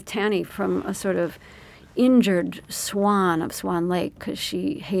go with Tanny from a sort of injured swan of Swan Lake because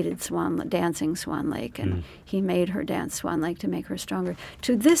she hated dancing Swan Lake, and he made her dance Swan Lake to make her stronger,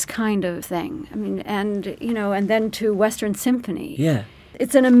 to this kind of thing. I mean, and then to Western Symphony. Yeah.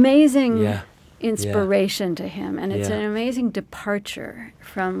 It's an amazing inspiration to him, and it's an amazing departure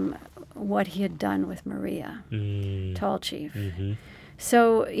from what he had done with Maria, Tall Chief.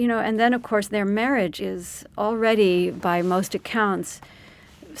 So, and then, of course, their marriage is already, by most accounts,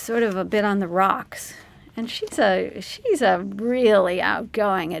 sort of a bit on the rocks. And she's a really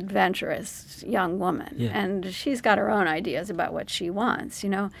outgoing, adventurous young woman. Yeah. And she's got her own ideas about what she wants,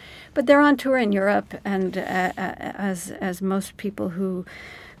 But they're on tour in Europe, and as most people who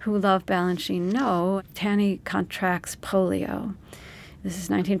love Balanchine know, Tanny contracts polio. This is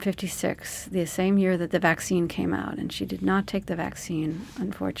 1956, the same year that the vaccine came out, and she did not take the vaccine,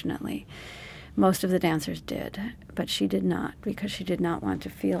 unfortunately. Most of the dancers did, but she did not, because she did not want to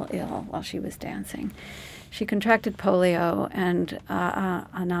feel ill while she was dancing. She contracted polio, and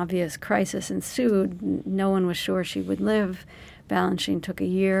an obvious crisis ensued. No one was sure she would live. Balanchine took a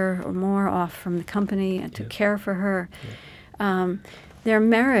year or more off from the company and to care for her. Yeah. Their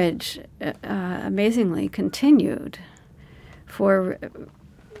marriage, amazingly, continued for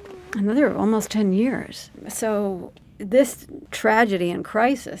another almost 10 years. So this tragedy and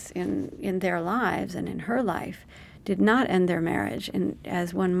crisis in their lives and in her life did not end their marriage,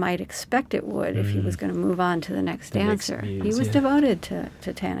 as one might expect it would if he was going to move on to the next dancer. He was devoted to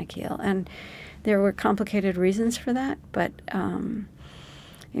Tanakil, and there were complicated reasons for that, but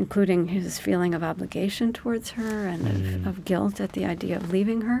including his feeling of obligation towards her and of guilt at the idea of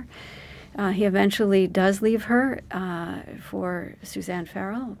leaving her. He eventually does leave her for Suzanne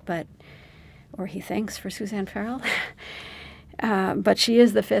Farrell, or he thinks for Suzanne Farrell, but she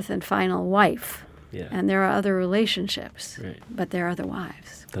is the fifth and final wife. Yeah. And there are other relationships, but there are the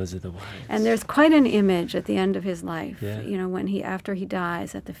wives. Those are the wives. And there's quite an image at the end of his life, when after he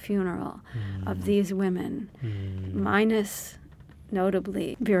dies at the funeral of these women, minus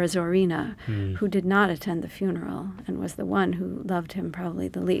notably Vera Zorina, who did not attend the funeral and was the one who loved him probably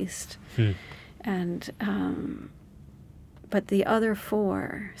the least. And but the other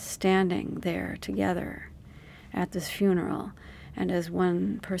four standing there together at this funeral, and as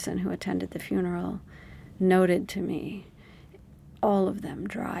one person who attended the funeral noted to me, all of them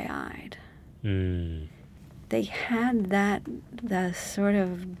dry-eyed. They had the sort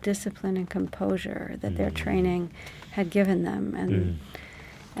of discipline and composure that their training had given them,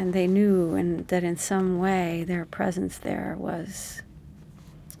 and they knew that in some way their presence there was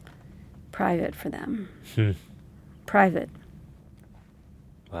private for them. Private.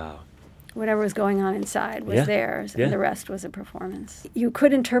 Wow. Whatever was going on inside was theirs, and the rest was a performance. You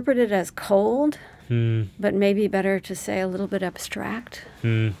could interpret it as cold, but maybe better to say a little bit abstract.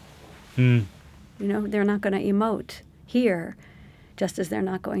 They're not going to emote here, just as they're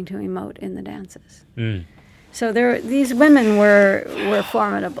not going to emote in the dances. So these women were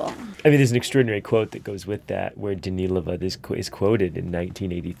formidable. I mean, there's an extraordinary quote that goes with that, where Danilova is quoted in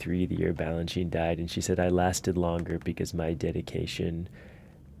 1983, the year Balanchine died, and she said, "I lasted longer because my dedication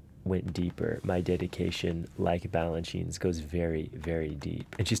went deeper. My dedication, like Balanchine's, goes very, very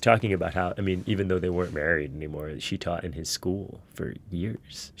deep." And she's talking about how, I mean, even though they weren't married anymore, she taught in his school for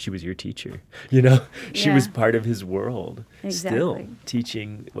years. She was your teacher, She was part of his world. Exactly. Still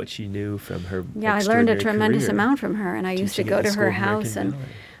teaching what she knew from her I learned a tremendous amount from her, and I used to go to her house, and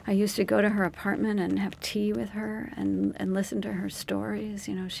I used to go to her apartment and have tea with her and listen to her stories,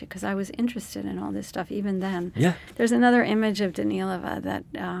 because I was interested in all this stuff even then. Yeah. There's another image of Danilova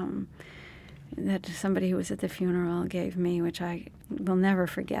that somebody who was at the funeral gave me, which I will never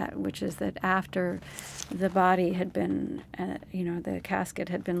forget, which is that after the body had been, the casket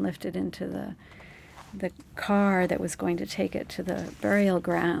had been lifted into the car that was going to take it to the burial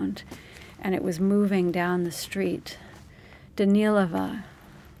ground, and it was moving down the street, Danilova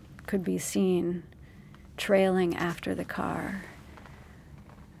could be seen trailing after the car,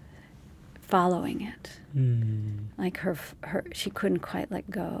 following it. Like her she couldn't quite let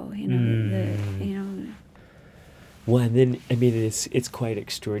go, Well, and then, I mean, it's quite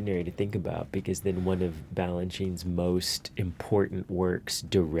extraordinary to think about, because then one of Balanchine's most important works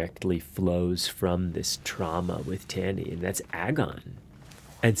directly flows from this trauma with Tanny, and that's Agon.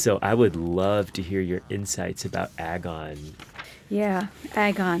 And so I would love to hear your insights about Agon. Yeah,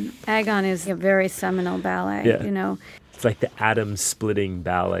 Agon. Agon is a very seminal ballet, It's like the atom-splitting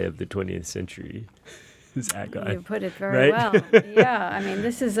ballet of the 20th century. Is Agon. You put it very well. Yeah, I mean,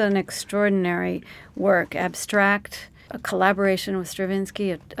 this is an extraordinary work, abstract, a collaboration with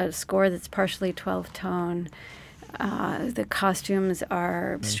Stravinsky, a score that's partially 12-tone. The costumes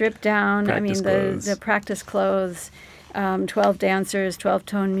are stripped down. The practice clothes, 12 dancers,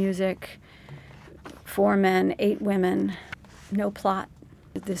 12-tone music, 4 men, 8 women, no plot.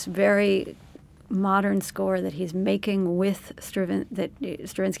 This very modern score that he's making with that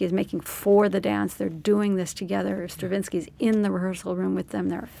Stravinsky is making for the dance. They're doing this together. Stravinsky's in the rehearsal room with them.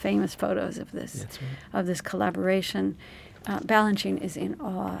 There are famous photos of this of this collaboration. Balanchine is in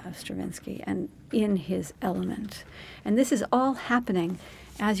awe of Stravinsky and in his element. And this is all happening,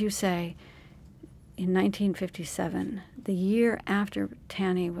 as you say, in 1957, the year after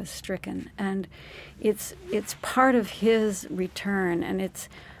Tanny was stricken. And it's part of his return, and it's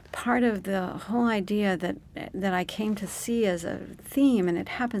part of the whole idea that I came to see as a theme, and it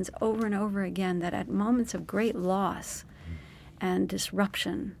happens over and over again, that at moments of great loss and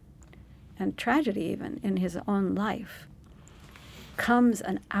disruption and tragedy even in his own life comes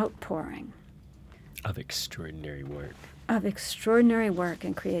an outpouring of extraordinary work. Of extraordinary work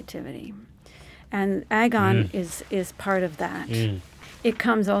and creativity. And Agon is part of that. It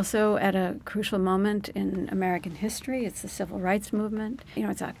comes also at a crucial moment in American history. It's the Civil Rights Movement. You know,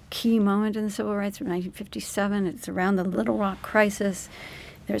 it's a key moment in the Civil Rights from 1957. It's around the Little Rock crisis.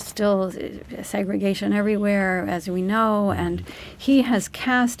 There's still segregation everywhere, as we know, and he has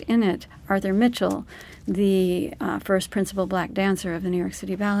cast in it Arthur Mitchell, the first principal black dancer of the New York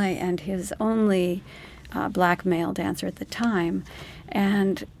City Ballet, and his only black male dancer at the time,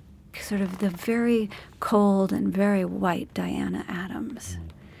 and sort of the very cold and very white Diana Adams,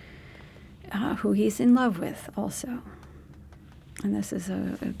 who he's in love with also. And this is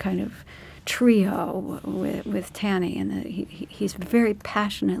a kind of trio with Tanny, and he's very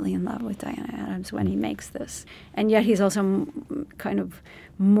passionately in love with Diana Adams when he makes this. And yet he's also kind of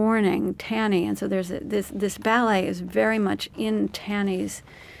mourning Tanny, and so there's this ballet is very much in Tanny's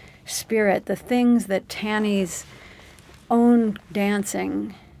spirit. The things that Tanny's own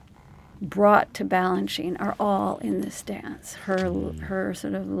dancing brought to Balanchine are all in this dance. Her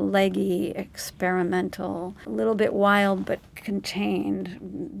sort of leggy, experimental, a little bit wild but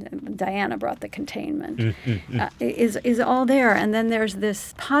contained. Diana brought the containment. Is all there. And then there's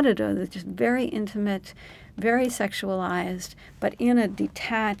this pas de deux that's just very intimate, very sexualized, but in a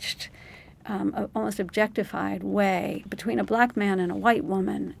detached, almost objectified way between a black man and a white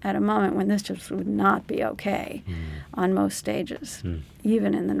woman at a moment when this just would not be okay on most stages,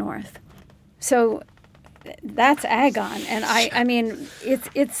 even in the North. So that's Agon, and I mean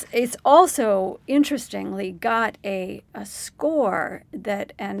it's also interestingly got a score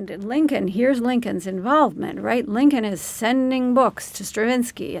that, and Lincoln, here's Lincoln's involvement, right? Lincoln is sending books to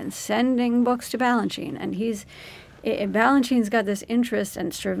Stravinsky and sending books to Balanchine, and Balanchine's got this interest,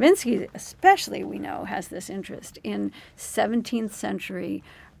 and Stravinsky especially, we know, has this interest in 17th century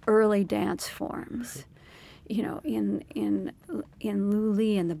early dance forms. You know, in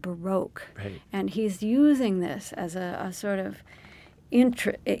Lully and the Baroque, right. And he's using this as a sort of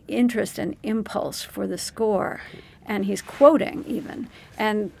interest and impulse for the score, and he's quoting even.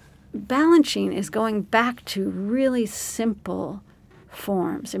 And Balanchine is going back to really simple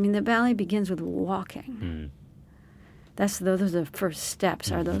forms. I mean, the ballet begins with walking. Those are the first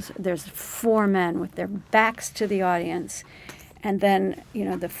steps. There's four men with their backs to the audience, and then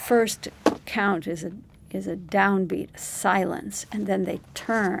the first count is a downbeat, silence, and then they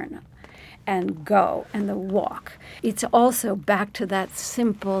turn and go, and the walk. It's also back to that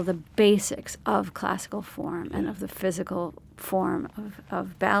simple, the basics of classical form and of the physical form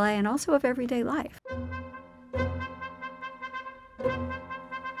of ballet and also of everyday life.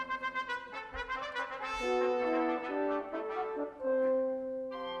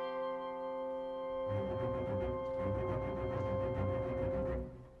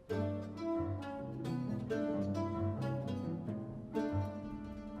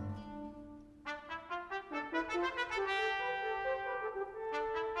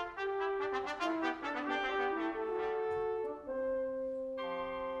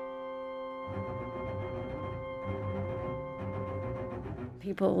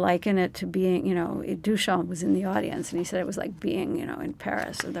 People liken it to being, Duchamp was in the audience, and he said it was like being, in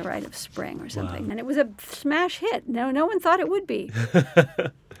Paris or the Rite of Spring or something. Wow. And it was a smash hit. No one thought it would be.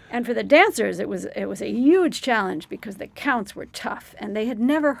 And for the dancers, it was a huge challenge because the counts were tough, and they had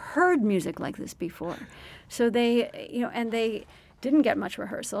never heard music like this before. So they, and they didn't get much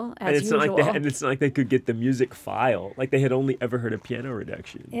rehearsal, as usual. And it's not like they could get the music file. Like, they had only ever heard a piano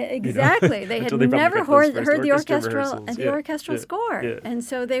reduction. Exactly. They had never heard the orchestral score. Yeah. And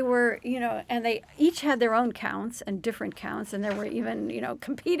so they were, and they each had their own counts and different counts, and there were even,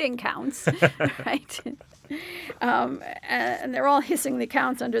 competing counts, right? And they're all hissing the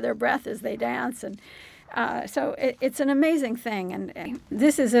counts under their breath as they dance, and so it's an amazing thing, and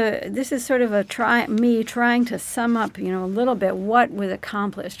this is sort of me trying to sum up, a little bit what was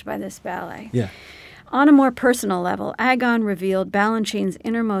accomplished by this ballet. Yeah. On a more personal level, Agon revealed Balanchine's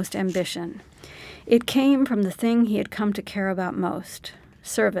innermost ambition. It came from the thing he had come to care about most: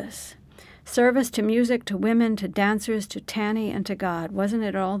 service. Service to music, to women, to dancers, to Tanny, and to God. Wasn't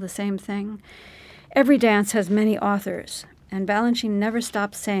it all the same thing? Every dance has many authors, and Balanchine never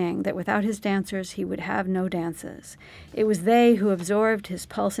stopped saying that without his dancers he would have no dances. It was they who absorbed his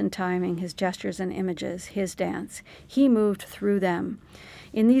pulse and timing, his gestures and images, his dance. He moved through them.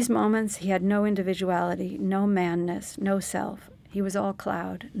 In these moments he had no individuality, no manness, no self. He was all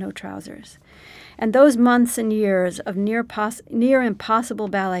cloud, no trousers. And those months and years of near impossible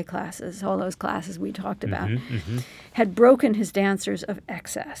ballet classes, all those classes we talked about, had broken his dancers of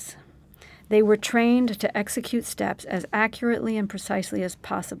excess. They were trained to execute steps as accurately and precisely as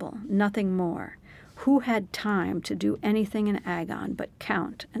possible, nothing more. Who had time to do anything in Agon but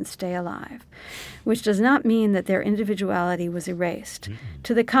count and stay alive? Which does not mean that their individuality was erased.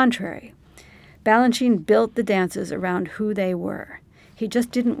 To the contrary, Balanchine built the dances around who they were. He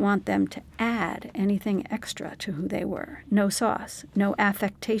just didn't want them to add anything extra to who they were. No sauce, no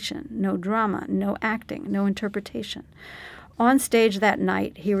affectation, no drama, no acting, no interpretation. On stage that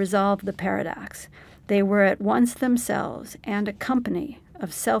night, he resolved the paradox. They were at once themselves and a company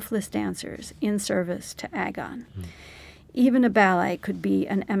of selfless dancers in service to Agon. Even a ballet could be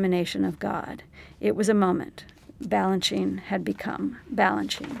an emanation of God. It was a moment. Balanchine had become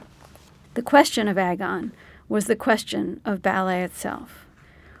Balanchine. The question of Agon was the question of ballet itself.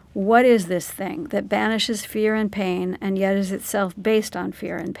 What is this thing that banishes fear and pain and yet is itself based on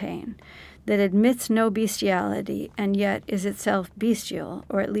fear and pain, that admits no bestiality and yet is itself bestial,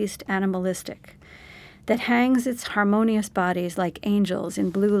 or at least animalistic, that hangs its harmonious bodies like angels in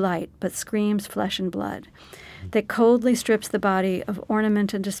blue light but screams flesh and blood, that coldly strips the body of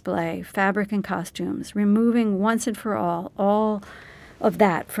ornament and display, fabric and costumes, removing once and for all of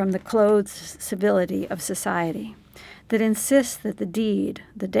that from the clothed civility of society, that insists that the deed,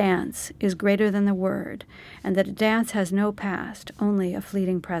 the dance, is greater than the word, and that a dance has no past, only a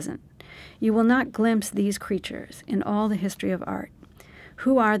fleeting present. You will not glimpse these creatures in all the history of art.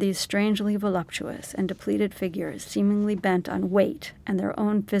 Who are these strangely voluptuous and depleted figures, seemingly bent on weight and their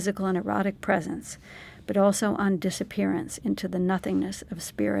own physical and erotic presence, but also on disappearance into the nothingness of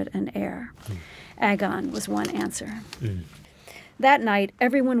spirit and air? Agon was one answer. That night,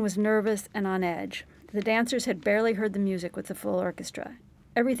 everyone was nervous and on edge. The dancers had barely heard the music with the full orchestra.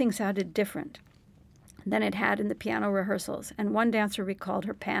 Everything sounded different than it had in the piano rehearsals, and one dancer recalled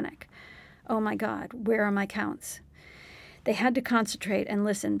her panic. Oh my God, where are my counts? They had to concentrate and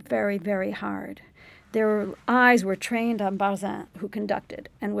listen very, very hard. Their eyes were trained on Barzin, who conducted,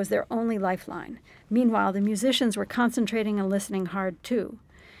 and was their only lifeline. Meanwhile, the musicians were concentrating and listening hard too.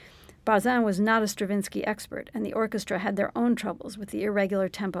 Barzin was not a Stravinsky expert, and the orchestra had their own troubles with the irregular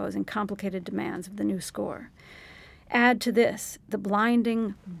tempos and complicated demands of the new score. Add to this the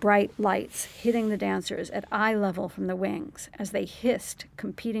blinding, bright lights hitting the dancers at eye level from the wings as they hissed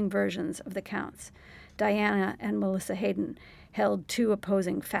competing versions of the counts. Diana and Melissa Hayden held two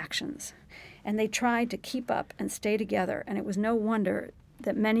opposing factions, and they tried to keep up and stay together, and it was no wonder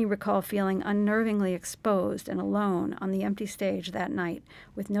that many recall feeling unnervingly exposed and alone on the empty stage that night,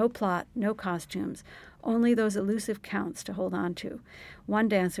 with no plot, no costumes, only those elusive counts to hold on to. One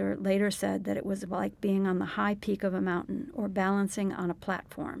dancer later said that it was like being on the high peak of a mountain or balancing on a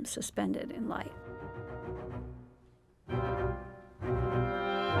platform suspended in light.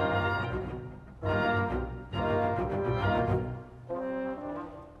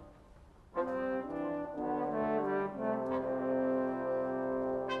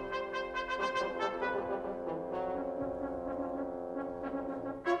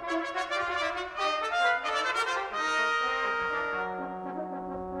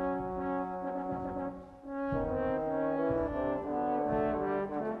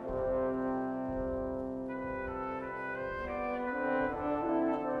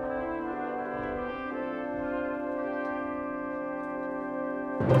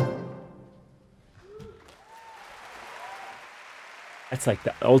 That's like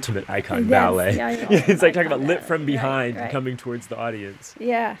the ultimate icon ballet. It's like talking about lit from behind and coming towards the audience.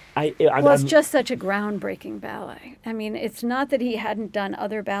 Yeah. It's just such a groundbreaking ballet. I mean, it's not that he hadn't done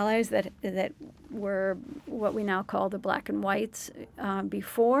other ballets that were what we now call the black and whites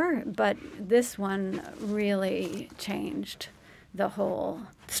before, but this one really changed the whole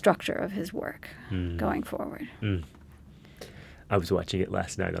structure of his work going forward. I was watching it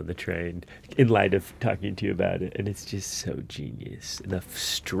last night on the train in light of talking to you about it, and it's just so genius. And the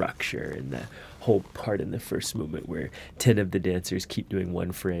structure and the whole part in the first movement where 10 of the dancers keep doing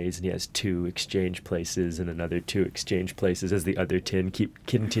one phrase, and he has 2 exchange places and another 2 exchange places as the other 10 keep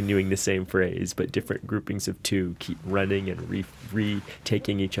continuing the same phrase, but different groupings of 2 keep running and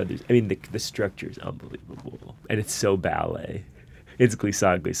retaking each other's. I mean, the structure is unbelievable, and it's so ballet. It's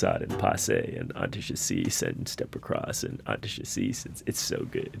glissade, glissade, and passe, and antichassis, and step across, and antichassis. It's so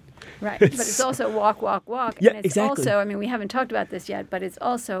good. Right, but it's also walk, walk, walk. Yeah, and it's exactly. also, I mean, we haven't talked about this yet, but it's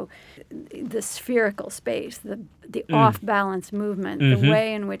also the spherical space, the off-balance movement, the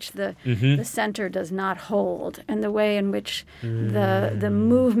way in which the center does not hold, and the way in which the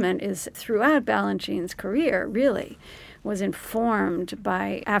movement is throughout Balanchine's career, really, was informed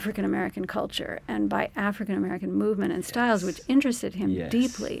by African American culture and by African American movement and styles, which interested him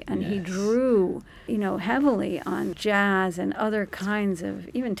deeply. And he drew, heavily on jazz and other kinds of,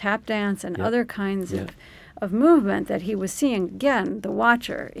 even tap dance and other kinds of movement that he was seeing. Again, the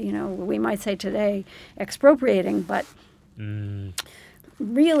watcher, we might say today expropriating, but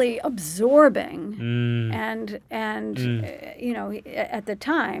really absorbing and at the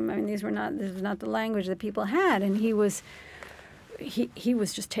time, I mean, this was not the language that people had, and he was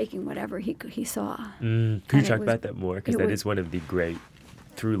just taking whatever he saw. Can you talk about that more? Because that is one of the great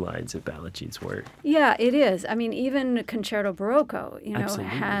through lines of Balanchine's work. Yeah, it is. I mean, even Concerto Barocco,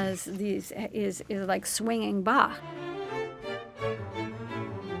 Absolutely. has these is like swinging Bach.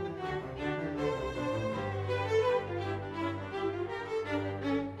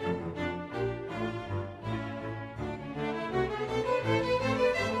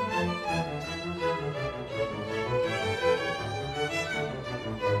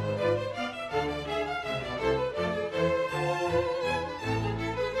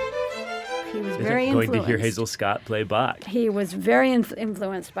 Going to hear Hazel Scott play Bach. He was very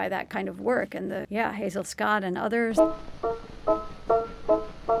influenced by that kind of work, and Hazel Scott and others.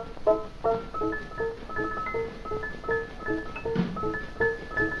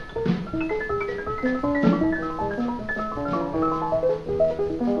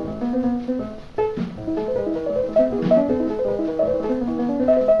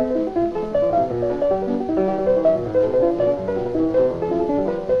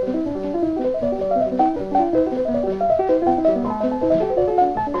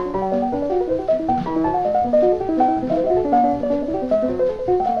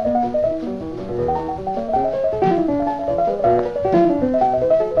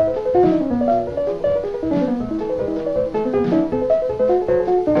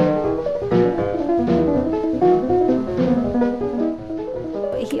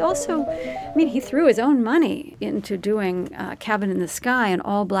 He threw his own money into doing Cabin in the Sky, an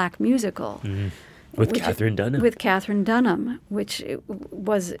all-black musical. With Katherine Dunham. With Katherine Dunham,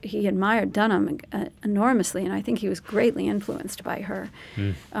 he admired Dunham enormously, and I think he was greatly influenced by her.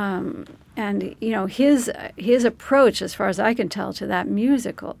 And, his approach, as far as I can tell, to that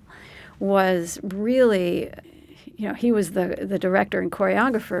musical was really, he was the director and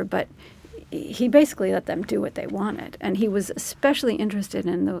choreographer, but he basically let them do what they wanted. And he was especially interested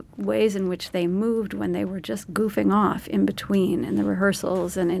in the ways in which they moved when they were just goofing off in between in the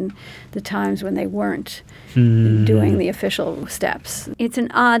rehearsals and in the times when they weren't doing the official steps. It's an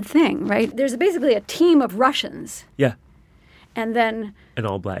odd thing, right? There's basically a team of Russians. Yeah. And then... An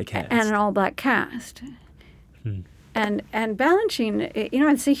all-black cast. And an all-black cast. And Balanchine,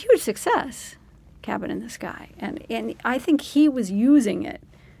 it's a huge success, Cabin in the Sky. And I think he was using it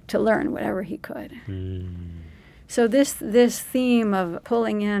to learn whatever he could. So this theme of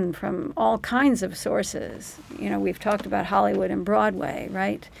pulling in from all kinds of sources, we've talked about Hollywood and Broadway,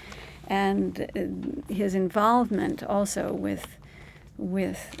 right? And his involvement also with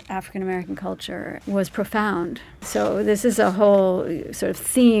African American culture was profound. So this is a whole sort of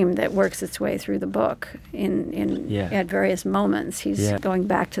theme that works its way through the book at various moments. He's going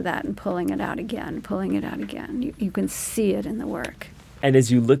back to that and pulling it out again. You can see it in the work. And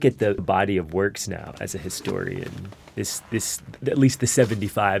as you look at the body of works now as a historian, this at least the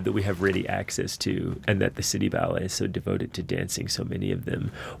 75 that we have ready access to, and that the City Ballet is so devoted to dancing, so many of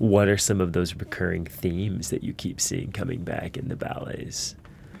them, what are some of those recurring themes that you keep seeing coming back in the ballets?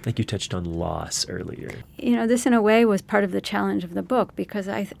 Like you touched on loss earlier. This in a way was part of the challenge of the book, because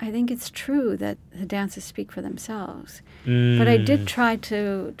I think it's true that the dances speak for themselves. But I did try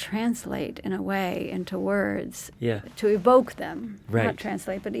to translate in a way into words, to evoke them. Right. Not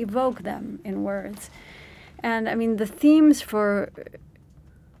translate, but evoke them in words. And I mean, the themes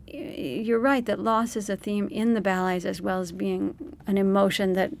you're right that loss is a theme in the ballets as well as being an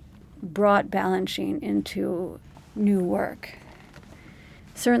emotion that brought Balanchine into new work.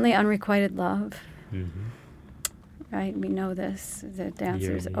 Certainly unrequited love, right? We know this, the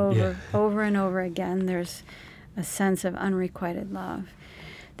dancers over and over again. There's a sense of unrequited love.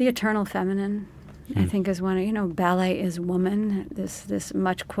 The eternal feminine, I think, is one. Ballet is woman. This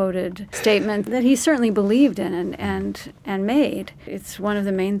much quoted statement that he certainly believed in and made. It's one of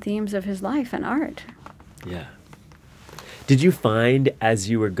the main themes of his life and art. Yeah. Did you find as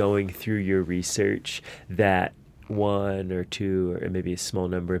you were going through your research that one or two or maybe a small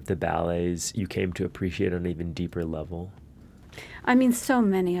number of the ballets you came to appreciate on an even deeper level? I mean, so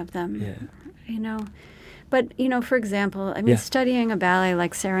many of them, Yeah. you know. But, you know, for example, I mean, studying a ballet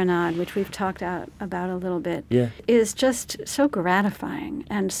like Serenade, which we've talked about a little bit, is just so gratifying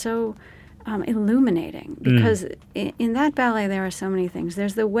and so illuminating because in that ballet there are so many things.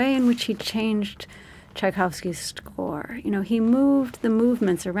 There's the way in which he changed Tchaikovsky's score. You know, he moved the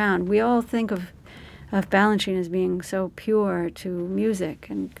movements around. We all think of Balanchine as being so pure to music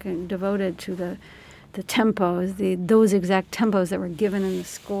and devoted to the tempos, those exact tempos that were given in the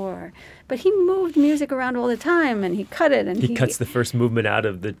score. But he moved music around all the time, and he cut it. And he cuts the first movement out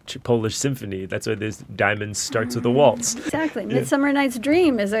of the Polish symphony. That's why this Diamond starts with a waltz. Exactly. Midsummer Night's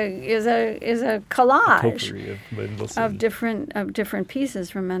Dream is a collage of different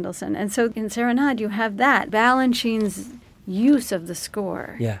pieces from Mendelssohn. And so in Serenade you have that Balanchine's use of the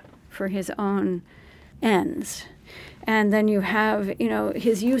score for his own ends, and then you have, you know,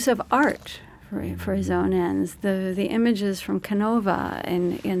 his use of art for his own ends. The images from Canova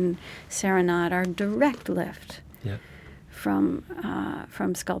in Serenade are direct lift from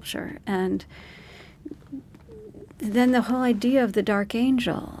sculpture. And then the whole idea of the dark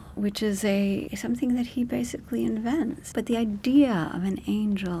angel, which is something that he basically invents. But the idea of an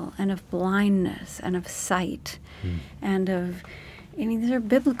angel and of blindness and of sight and of, I mean, these are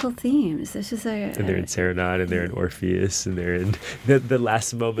biblical themes. This is and they're in Serenade, and they're in Orpheus, and they're in the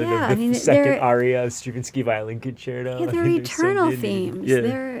last moment of the second aria of Stravinsky Violin Concerto. Yeah, they're eternal themes. Yeah.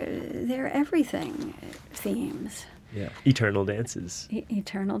 They're everything themes. Yeah, eternal dances.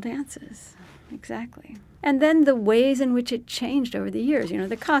 Eternal dances, exactly. And then the ways in which it changed over the years. You know,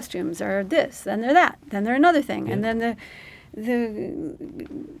 the costumes are this, then they're that, then they're another thing, and then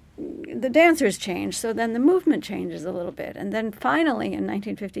the dancers change, so then the movement changes a little bit. And then finally, in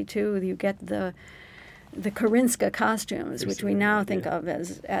 1952, you get the Karinska costumes, which we now think of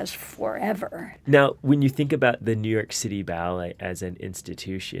as forever. Now, when you think about the New York City Ballet as an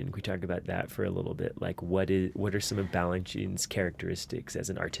institution, can we talk about that for a little bit? Like, what are some of Balanchine's characteristics as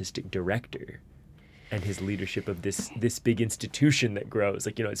an artistic director and his leadership of this big institution that grows?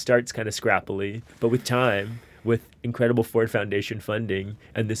 Like, you know, it starts kind of scrappily, but with time, with incredible Ford Foundation funding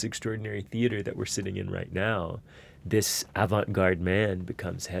and this extraordinary theater that we're sitting in right now, this avant-garde man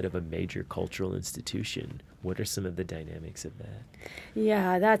becomes head of a major cultural institution. What are some of the dynamics of that?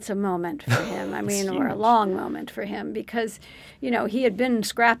 Yeah, that's a moment for him. I mean, or a long moment for him because, you know, he had been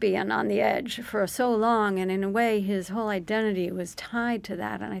scrappy and on the edge for so long, and in a way his whole identity was tied to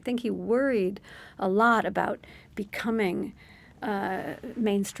that. And I think he worried a lot about becoming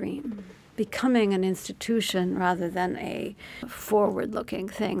mainstream, becoming an institution rather than a forward-looking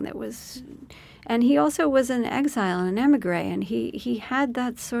thing that was. And he also was an exile and an emigre, and he had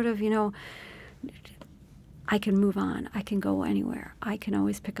that sort of, you know, I can move on, I can go anywhere, I can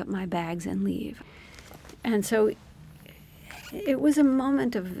always pick up my bags and leave. And so it was a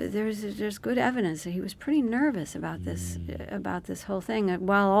moment of, there's good evidence that he was pretty nervous about this whole thing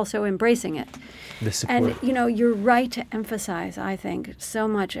while also embracing it. The support. And, you know, you're right to emphasize, I think, so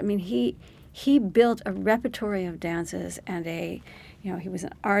much. I mean, he built a repertory of dances and he was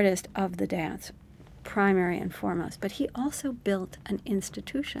an artist of the dance, primary and foremost. But he also built an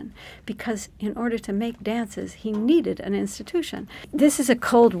institution because in order to make dances, he needed an institution. This is a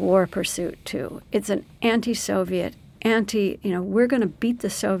Cold War pursuit, too. It's an anti-Soviet, we're going to beat the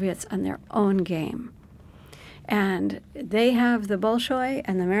Soviets on their own game. And they have the Bolshoi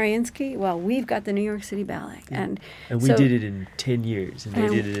and the Mariinsky. Well, we've got the New York City Ballet. Yeah. And we did it in 10 years, and they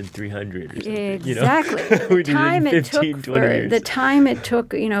did it in 300 or something. Exactly. You know? We did it in 15, 20 years. The time it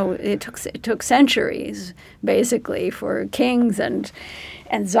took, it took centuries, basically, for kings and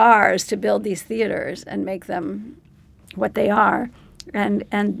czars to build these theaters and make them what they are.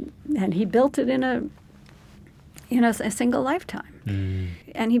 And he built it in a single lifetime.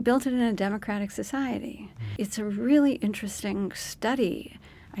 And he built it in a democratic society. It's a really interesting study,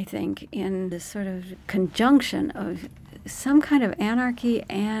 I think, in this sort of conjunction of some kind of anarchy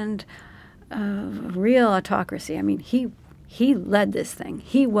and real autocracy. I mean, he led this thing.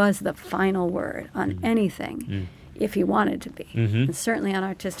 He was the final word on anything, if he wanted to be, and certainly on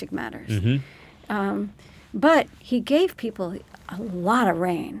artistic matters. But he gave people a lot of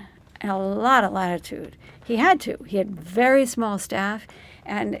rein and a lot of latitude. He had to. He had very small staff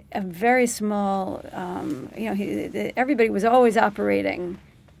and a very small, everybody was always operating,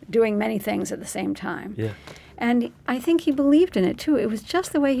 doing many things at the same time. Yeah. And I think he believed in it, too. It was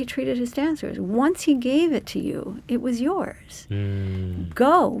just the way he treated his dancers. Once he gave it to you, it was yours.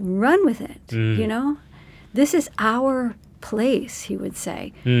 Go, run with it, you know? This is our place, he would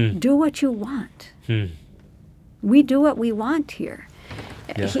say. Mm. Do what you want. Mm. We do what we want here.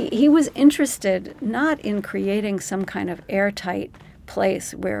 Yeah. He was interested not in creating some kind of airtight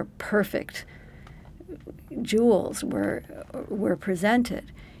place where perfect jewels were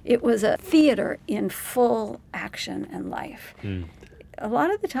presented. It was a theater in full action and life. Mm. A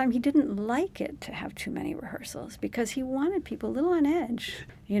lot of the time he didn't like it to have too many rehearsals because he wanted people a little on edge,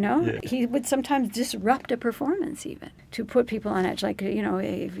 Yeah. He would sometimes disrupt a performance even to put people on edge. Like,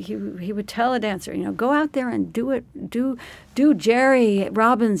 he would tell a dancer, go out there and do it, do Jerry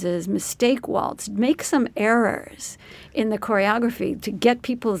Robbins's mistake waltz, make some errors in the choreography to get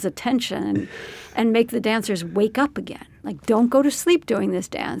people's attention and make the dancers wake up again. Like, don't go to sleep doing this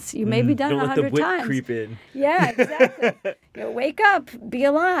dance. You may be done 100 times. Don't let the whip creep in. Yeah, exactly. Wake up, be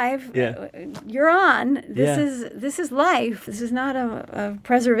alive. Yeah. You're on. This is life. This is not a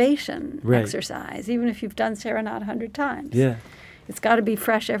preservation exercise, even if you've done Serenade 100 times. Yeah. It's got to be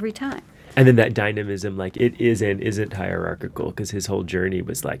fresh every time. And then that dynamism, like, it is and isn't hierarchical, because his whole journey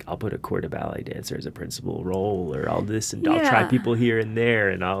was like, I'll put a corps de ballet dancer as a principal role, or I'll this, and I'll try people here and there,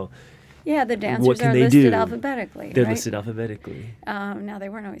 and I'll... Yeah, the dancers what can are they listed do? alphabetically. They're right? listed alphabetically. Now, they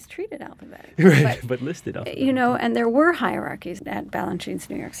weren't always treated alphabetically. Right, but listed alphabetically. And there were hierarchies at Balanchine's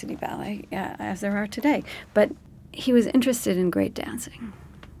New York City Ballet, as there are today. But he was interested in great dancing.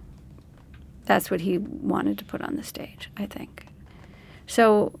 That's what he wanted to put on the stage, I think.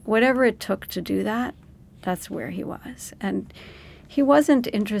 So whatever it took to do that, that's where he was. And he wasn't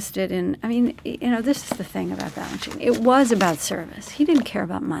interested in, this is the thing about Balanchine. It was about service. He didn't care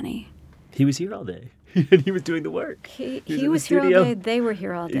about money. He was here all day. And he was doing the work. He was here all day. They were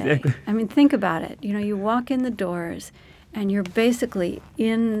here all day. Exactly. Think about it. You walk in the doors, and you're basically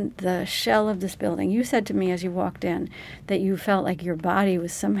in the shell of this building. You said to me as you walked in that you felt like your body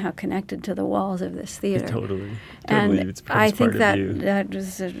was somehow connected to the walls of this theater. Totally. And it's I think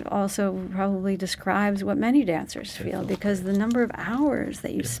that also probably describes what many dancers feel, because the number of hours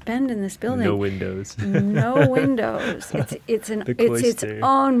that you spend in this building. No windows. No windows. It's its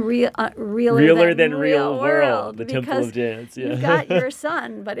own realer than real world. The temple of dance. Yeah. You've got your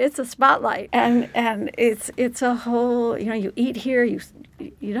son, but it's a spotlight, and it's a whole. You eat here, you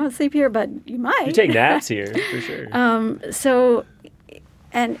don't sleep here, but you might. You take naps here, for sure.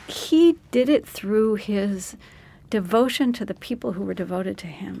 And he did it through his devotion to the people who were devoted to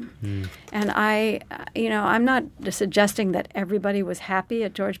him. Mm. And I'm not suggesting that everybody was happy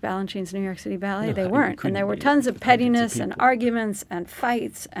at George Balanchine's New York City Ballet. No, they weren't. And there were tons of pettiness and arguments and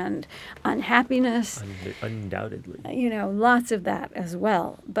fights and unhappiness. Undoubtedly. Lots of that as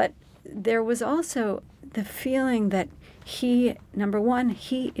well. But there was also the feeling that he, number one,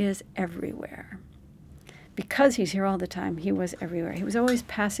 he is everywhere. Because he's here all the time, he was everywhere. He was always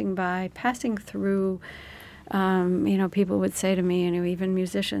passing by, passing through. People would say to me, even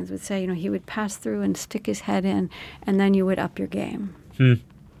musicians would say, he would pass through and stick his head in, and then you would up your game.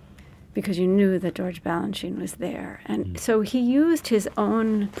 Because you knew that George Balanchine was there. And so he used his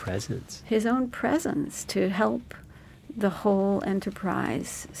own presence to help the whole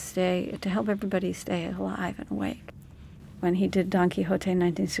enterprise to help everybody stay alive and awake. When he did Don Quixote in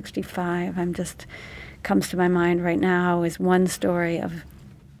 1965, comes to my mind right now is one story of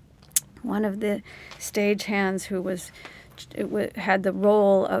one of the stagehands who had the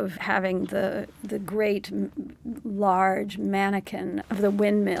role of having the great large mannequin of the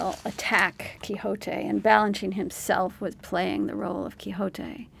windmill attack Quixote, and Balanchine himself was playing the role of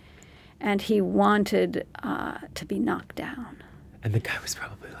Quixote. And he wanted to be knocked down. And the guy was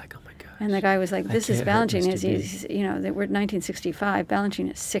probably like, oh my gosh. And the guy was like, this is Balanchine. We're 1965.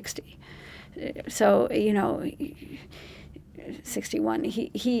 Balanchine is 60. So, 61.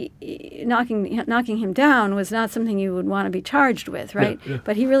 He knocking him down was not something you would want to be charged with, right? Yeah.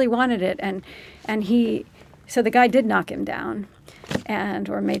 But he really wanted it. So the guy did knock him down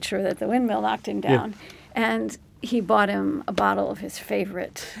or made sure that the windmill knocked him down. Yeah. And he bought him a bottle of his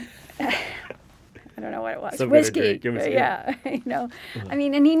favorite... I don't know what it was. Whiskey. Yeah. And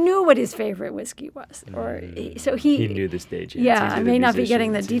he knew what his favorite whiskey was. He knew the stage. Yeah, I may not be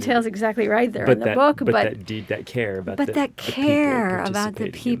getting the details exactly right there in the book, but that care about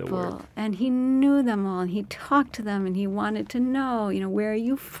the people. And he knew them all, and he talked to them, and he wanted to know, where are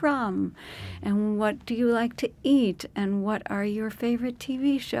you from? And what do you like to eat? And what are your favorite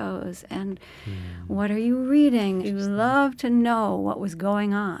TV shows? And what are you reading? He loved to know what was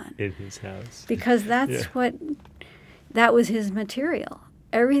going on in his house. Because that was his material.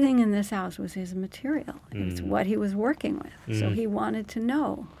 Everything in this house was his material. It's what he was working with. So he wanted to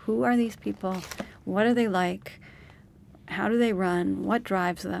know, who are these people? What are they like? How do they run? What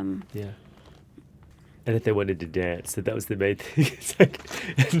drives them? Yeah. And that they wanted to dance, that was the main thing. It's like,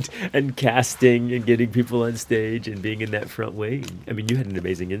 and casting and getting people on stage and being in that front wing. I mean, you had an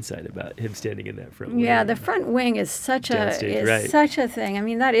amazing insight about him standing in that front wing. Yeah, the front wing is such Downstage, such a thing. I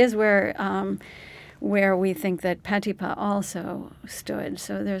mean, that is where we think that Petipa also stood.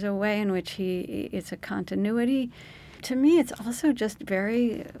 So there's a way in which it's a continuity. To me, it's also just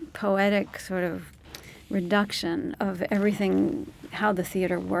very poetic sort of reduction of everything, how the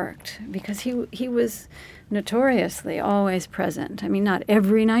theater worked, because he was notoriously always present. I mean, not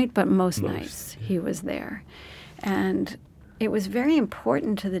every night, but most nights he was there. And it was very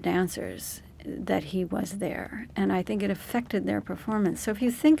important to the dancers that he was there, and I think it affected their performance. So if you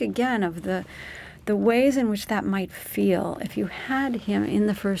think again of the ways in which that might feel, if you had him in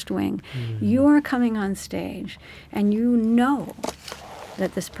the first wing, you are coming on stage, and you know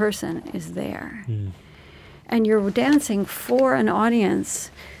that this person is there. And you're dancing for an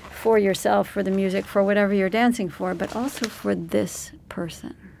audience, for yourself, for the music, for whatever you're dancing for, but also for this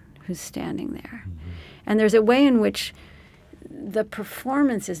person who's standing there. And there's a way in which the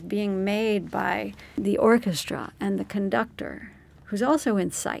performance is being made by the orchestra and the conductor, who's also in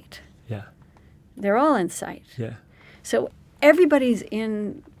sight. Yeah. They're all in sight. Yeah. So everybody's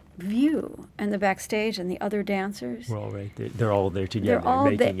in view, and the backstage and the other dancers. We're all right there. They're all there together. They're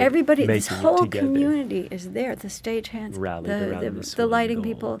all there. Everybody, this whole community is there. The stage hands, the lighting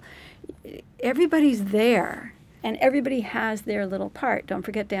people. Everybody's there, and everybody has their little part. Don't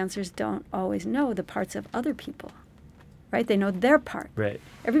forget, dancers don't always know the parts of other people, right? They know their part. Right.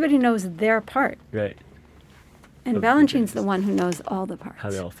 Everybody knows their part. Right. And Balanchine's the one who knows all the parts. How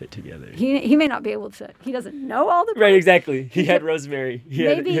they all fit together. He may not be able to. He doesn't know all the parts. Right, exactly. He had Rosemary. He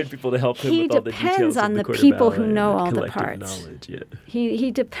had people to help him with all the details. He depends on the people who know all the parts. Knowledge, yeah. He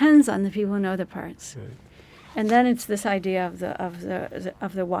depends on the people who know the parts. Right. And then it's this idea of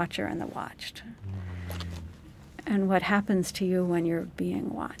the watcher and the watched, and what happens to you when you're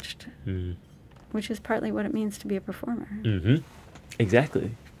being watched, which is partly what it means to be a performer.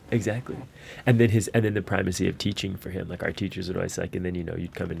 Exactly. And then the primacy of teaching for him. Like, our teachers would always and then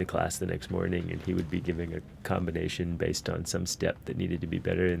you'd come into class the next morning and he would be giving a combination based on some step that needed to be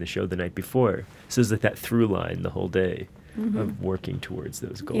better in the show the night before. So it's like that through line the whole day of working towards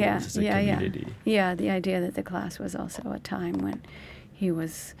those goals as a community. Yeah, the idea that the class was also a time when he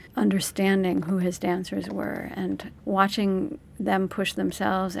was understanding who his dancers were and watching them push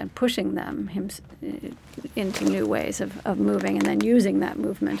themselves and pushing them into new ways of moving, and then using that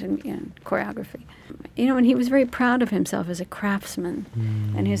movement in choreography. And he was very proud of himself as a craftsman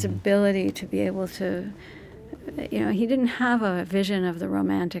and his ability to be able to, he didn't have a vision of the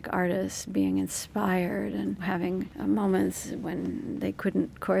romantic artist being inspired and having moments when they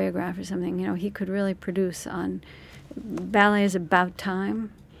couldn't choreograph or something. He could really produce on. Ballet is about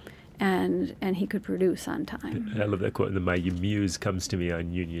time, and he could produce on time. I love that quote. My muse comes to me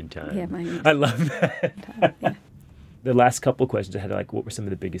on union time. Yeah, my muse. I love that. Time, yeah. The last couple of questions I had, what were some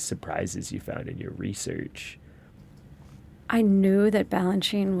of the biggest surprises you found in your research? I knew that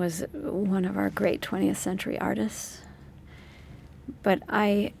Balanchine was one of our great 20th century artists, but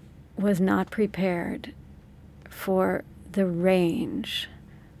I was not prepared for the range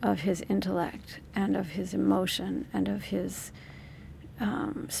of his intellect and of his emotion and of his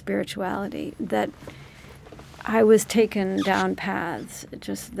spirituality, that I was taken down paths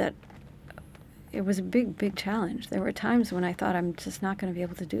just that it was a big challenge. There were times when I thought, I'm just not going to be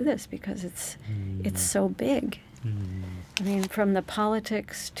able to do this because it's so big. I mean, from the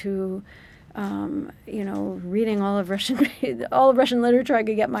politics to reading all of Russian literature I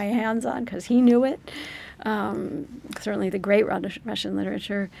could get my hands on because he knew it. Certainly the great Russian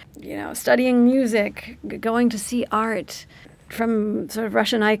literature, studying music, going to see art, from sort of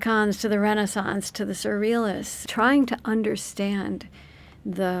Russian icons to the Renaissance to the Surrealists, trying to understand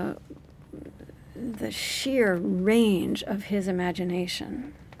the sheer range of his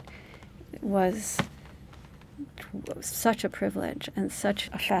imagination was such a privilege and such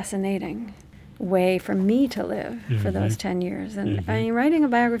a fascinating way for me to live for those 10 years. And I mean, writing a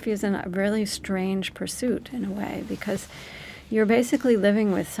biography is a really strange pursuit in a way, because you're basically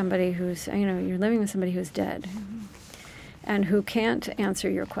living with somebody who's dead and who can't answer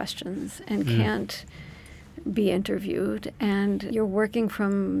your questions and can't be interviewed, and you're working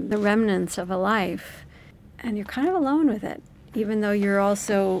from the remnants of a life, and you're kind of alone with it, even though you're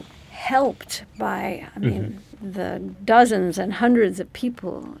also helped by, the dozens and hundreds of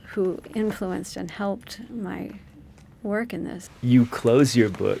people who influenced and helped my work in this. You close your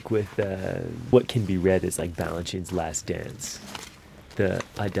book with what can be read as Balanchine's last dance, the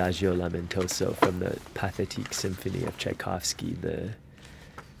Adagio Lamentoso from the Pathétique Symphony of Tchaikovsky, the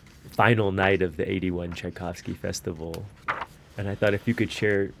final night of the 81 Tchaikovsky Festival. And I thought if you could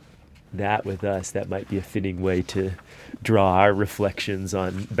share that with us, that might be a fitting way to draw our reflections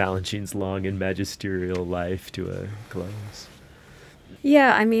on Balanchine's long and magisterial life to a close.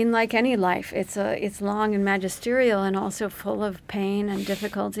 Yeah, I mean, like any life, it's long and magisterial and also full of pain and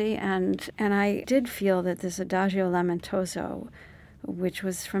difficulty. And I did feel that this Adagio Lamentoso, which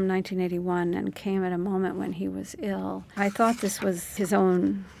was from 1981 and came at a moment when he was ill, I thought this was his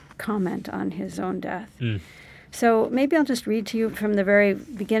own comment on his own death. So maybe I'll just read to you from the very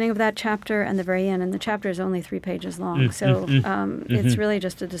beginning of that chapter and the very end. And the chapter is only 3 pages long. It's really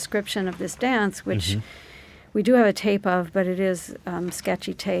just a description of this dance, which we do have a tape of, but it is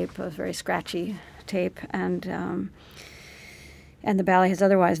sketchy tape, a very scratchy tape. And the ballet has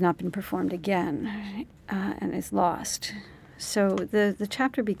otherwise not been performed again and is lost. So the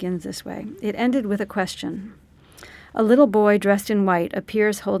chapter begins this way. It ended with a question. A little boy dressed in white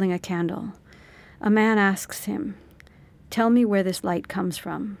appears holding a candle. A man asks him, "Tell me where this light comes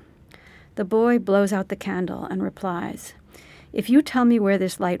from." The boy blows out the candle and replies, "If you tell me where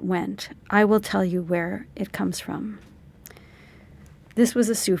this light went, I will tell you where it comes from." This was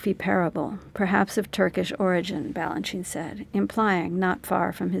a Sufi parable, perhaps of Turkish origin, Balanchine said, implying not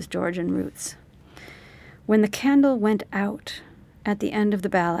far from his Georgian roots. When the candle went out at the end of the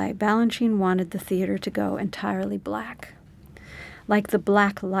ballet, Balanchine wanted the theater to go entirely black, like the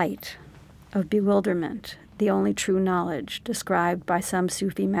black light of bewilderment, the only true knowledge described by some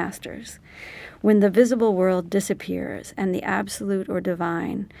Sufi masters, when the visible world disappears and the absolute or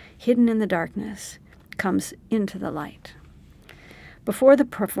divine, hidden in the darkness, comes into the light. Before the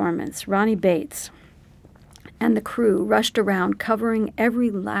performance, Ronnie Bates and the crew rushed around covering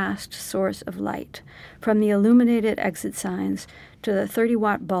every last source of light, from the illuminated exit signs to the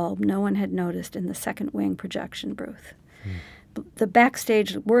 30-watt bulb no one had noticed in the second wing projection booth. The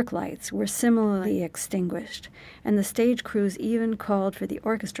backstage work lights were similarly extinguished, and the stage crews even called for the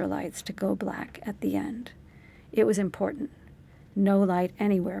orchestra lights to go black at the end. It was important. No light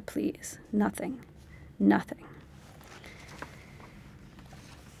anywhere, please. Nothing. Nothing.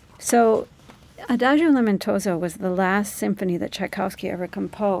 So, Adagio Lamentoso was the last symphony that Tchaikovsky ever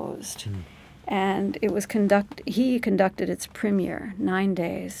composed. And it was he conducted its premiere 9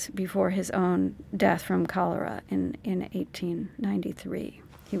 days before his own death from cholera in 1893.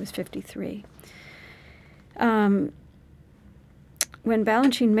 He was 53. When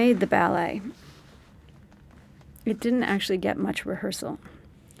Balanchine made the ballet, it didn't actually get much rehearsal.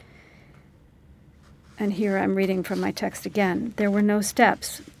 And here I'm reading from my text again. There were no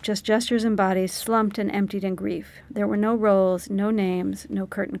steps, just gestures and bodies slumped and emptied in grief. There were no roles, no names, no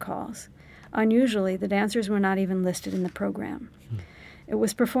curtain calls. Unusually, the dancers were not even listed in the program. It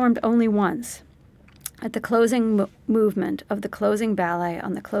was performed only once, at the closing movement of the closing ballet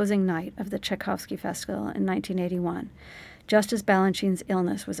on the closing night of the Tchaikovsky Festival in 1981, just as Balanchine's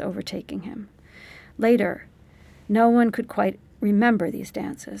illness was overtaking him. Later, no one could quite remember these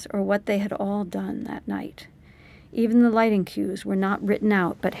dances or what they had all done that night. Even the lighting cues were not written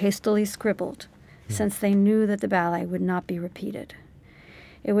out but hastily scribbled, since they knew that the ballet would not be repeated.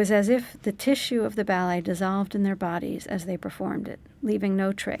 It was as if the tissue of the ballet dissolved in their bodies as they performed it, leaving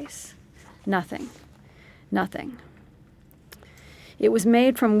no trace. Nothing. Nothing. It was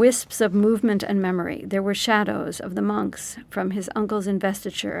made from wisps of movement and memory. There were shadows of the monks from his uncle's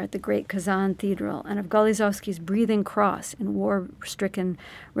investiture at the great Kazan Cathedral and of Golizovsky's breathing cross in war-stricken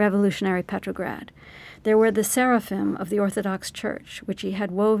revolutionary Petrograd. There were the seraphim of the Orthodox Church, which he had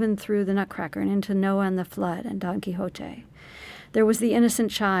woven through the Nutcracker and into Noah and the Flood and Don Quixote. There was the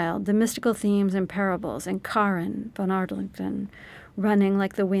innocent child, the mystical themes and parables, and Karen von Arlington running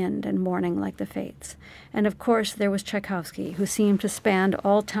like the wind and mourning like the fates. And of course there was Tchaikovsky, who seemed to span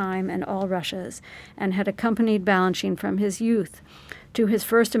all time and all Russias, and had accompanied Balanchine from his youth to his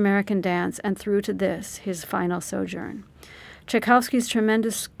first American dance and through to this, his final sojourn. Tchaikovsky's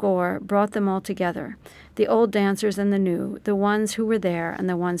tremendous score brought them all together, the old dancers and the new, the ones who were there and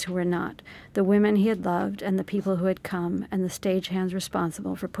the ones who were not, the women he had loved and the people who had come, and the stagehands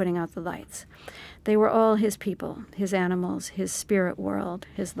responsible for putting out the lights. They were all his people, his animals, his spirit world,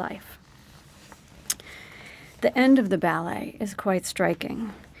 his life. The end of the ballet is quite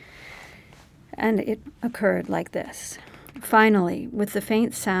striking, and it occurred like this. Finally, with the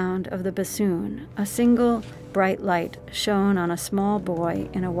faint sound of the bassoon, a single bright light shone on a small boy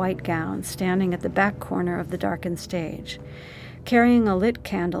in a white gown standing at the back corner of the darkened stage. Carrying a lit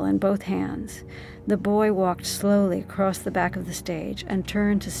candle in both hands, the boy walked slowly across the back of the stage and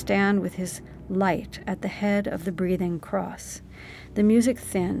turned to stand with his light at the head of the breathing cross. The music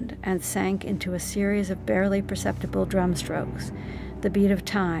thinned and sank into a series of barely perceptible drum strokes. the beat of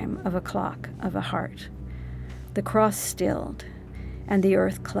time, of a clock, of a heart. The cross stilled, and the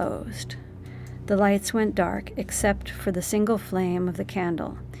earth closed. The lights went dark except for the single flame of the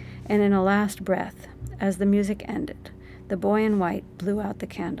candle, and in a last breath, as the music ended, the boy in white blew out the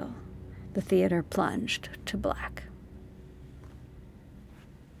candle. The theater plunged to black.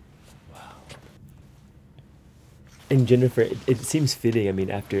 And Jennifer, it seems fitting. I mean,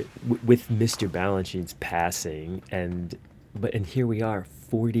 with Mr. Balanchine's passing, and here we are,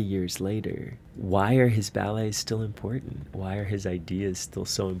 40 years later. Why are his ballets still important? Why are his ideas still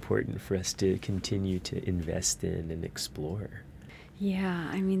so important for us to continue to invest in and explore? Yeah,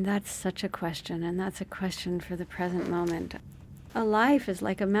 I mean, that's such a question, and that's a question for the present moment. A life is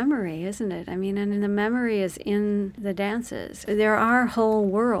like a memory, isn't it? I mean, and the memory is in the dances. There are whole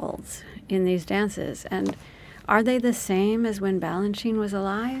worlds in these dances, and are they the same as when Balanchine was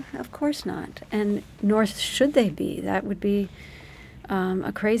alive? Of course not, and nor should they be. That would be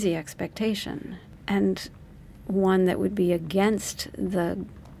a crazy expectation, and one that would be against the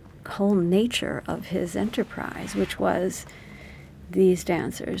whole nature of his enterprise, which was these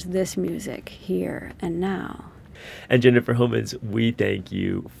dancers, this music, here and now. And Jennifer Homans, we thank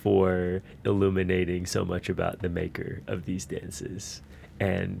you for illuminating so much about the maker of these dances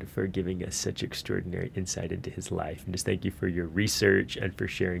and for giving us such extraordinary insight into his life. And just thank you for your research and for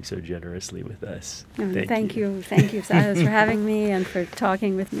sharing so generously with us. Thank you. Thank you, Silas, for having me and for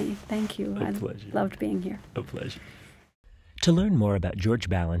talking with me. Thank you. A pleasure. I loved being here. A pleasure. To learn more about George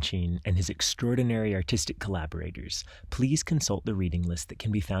Balanchine and his extraordinary artistic collaborators, please consult the reading list that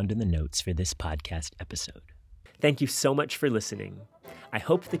can be found in the notes for this podcast episode. Thank you so much for listening. I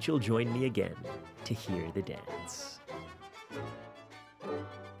hope that you'll join me again to hear the dance.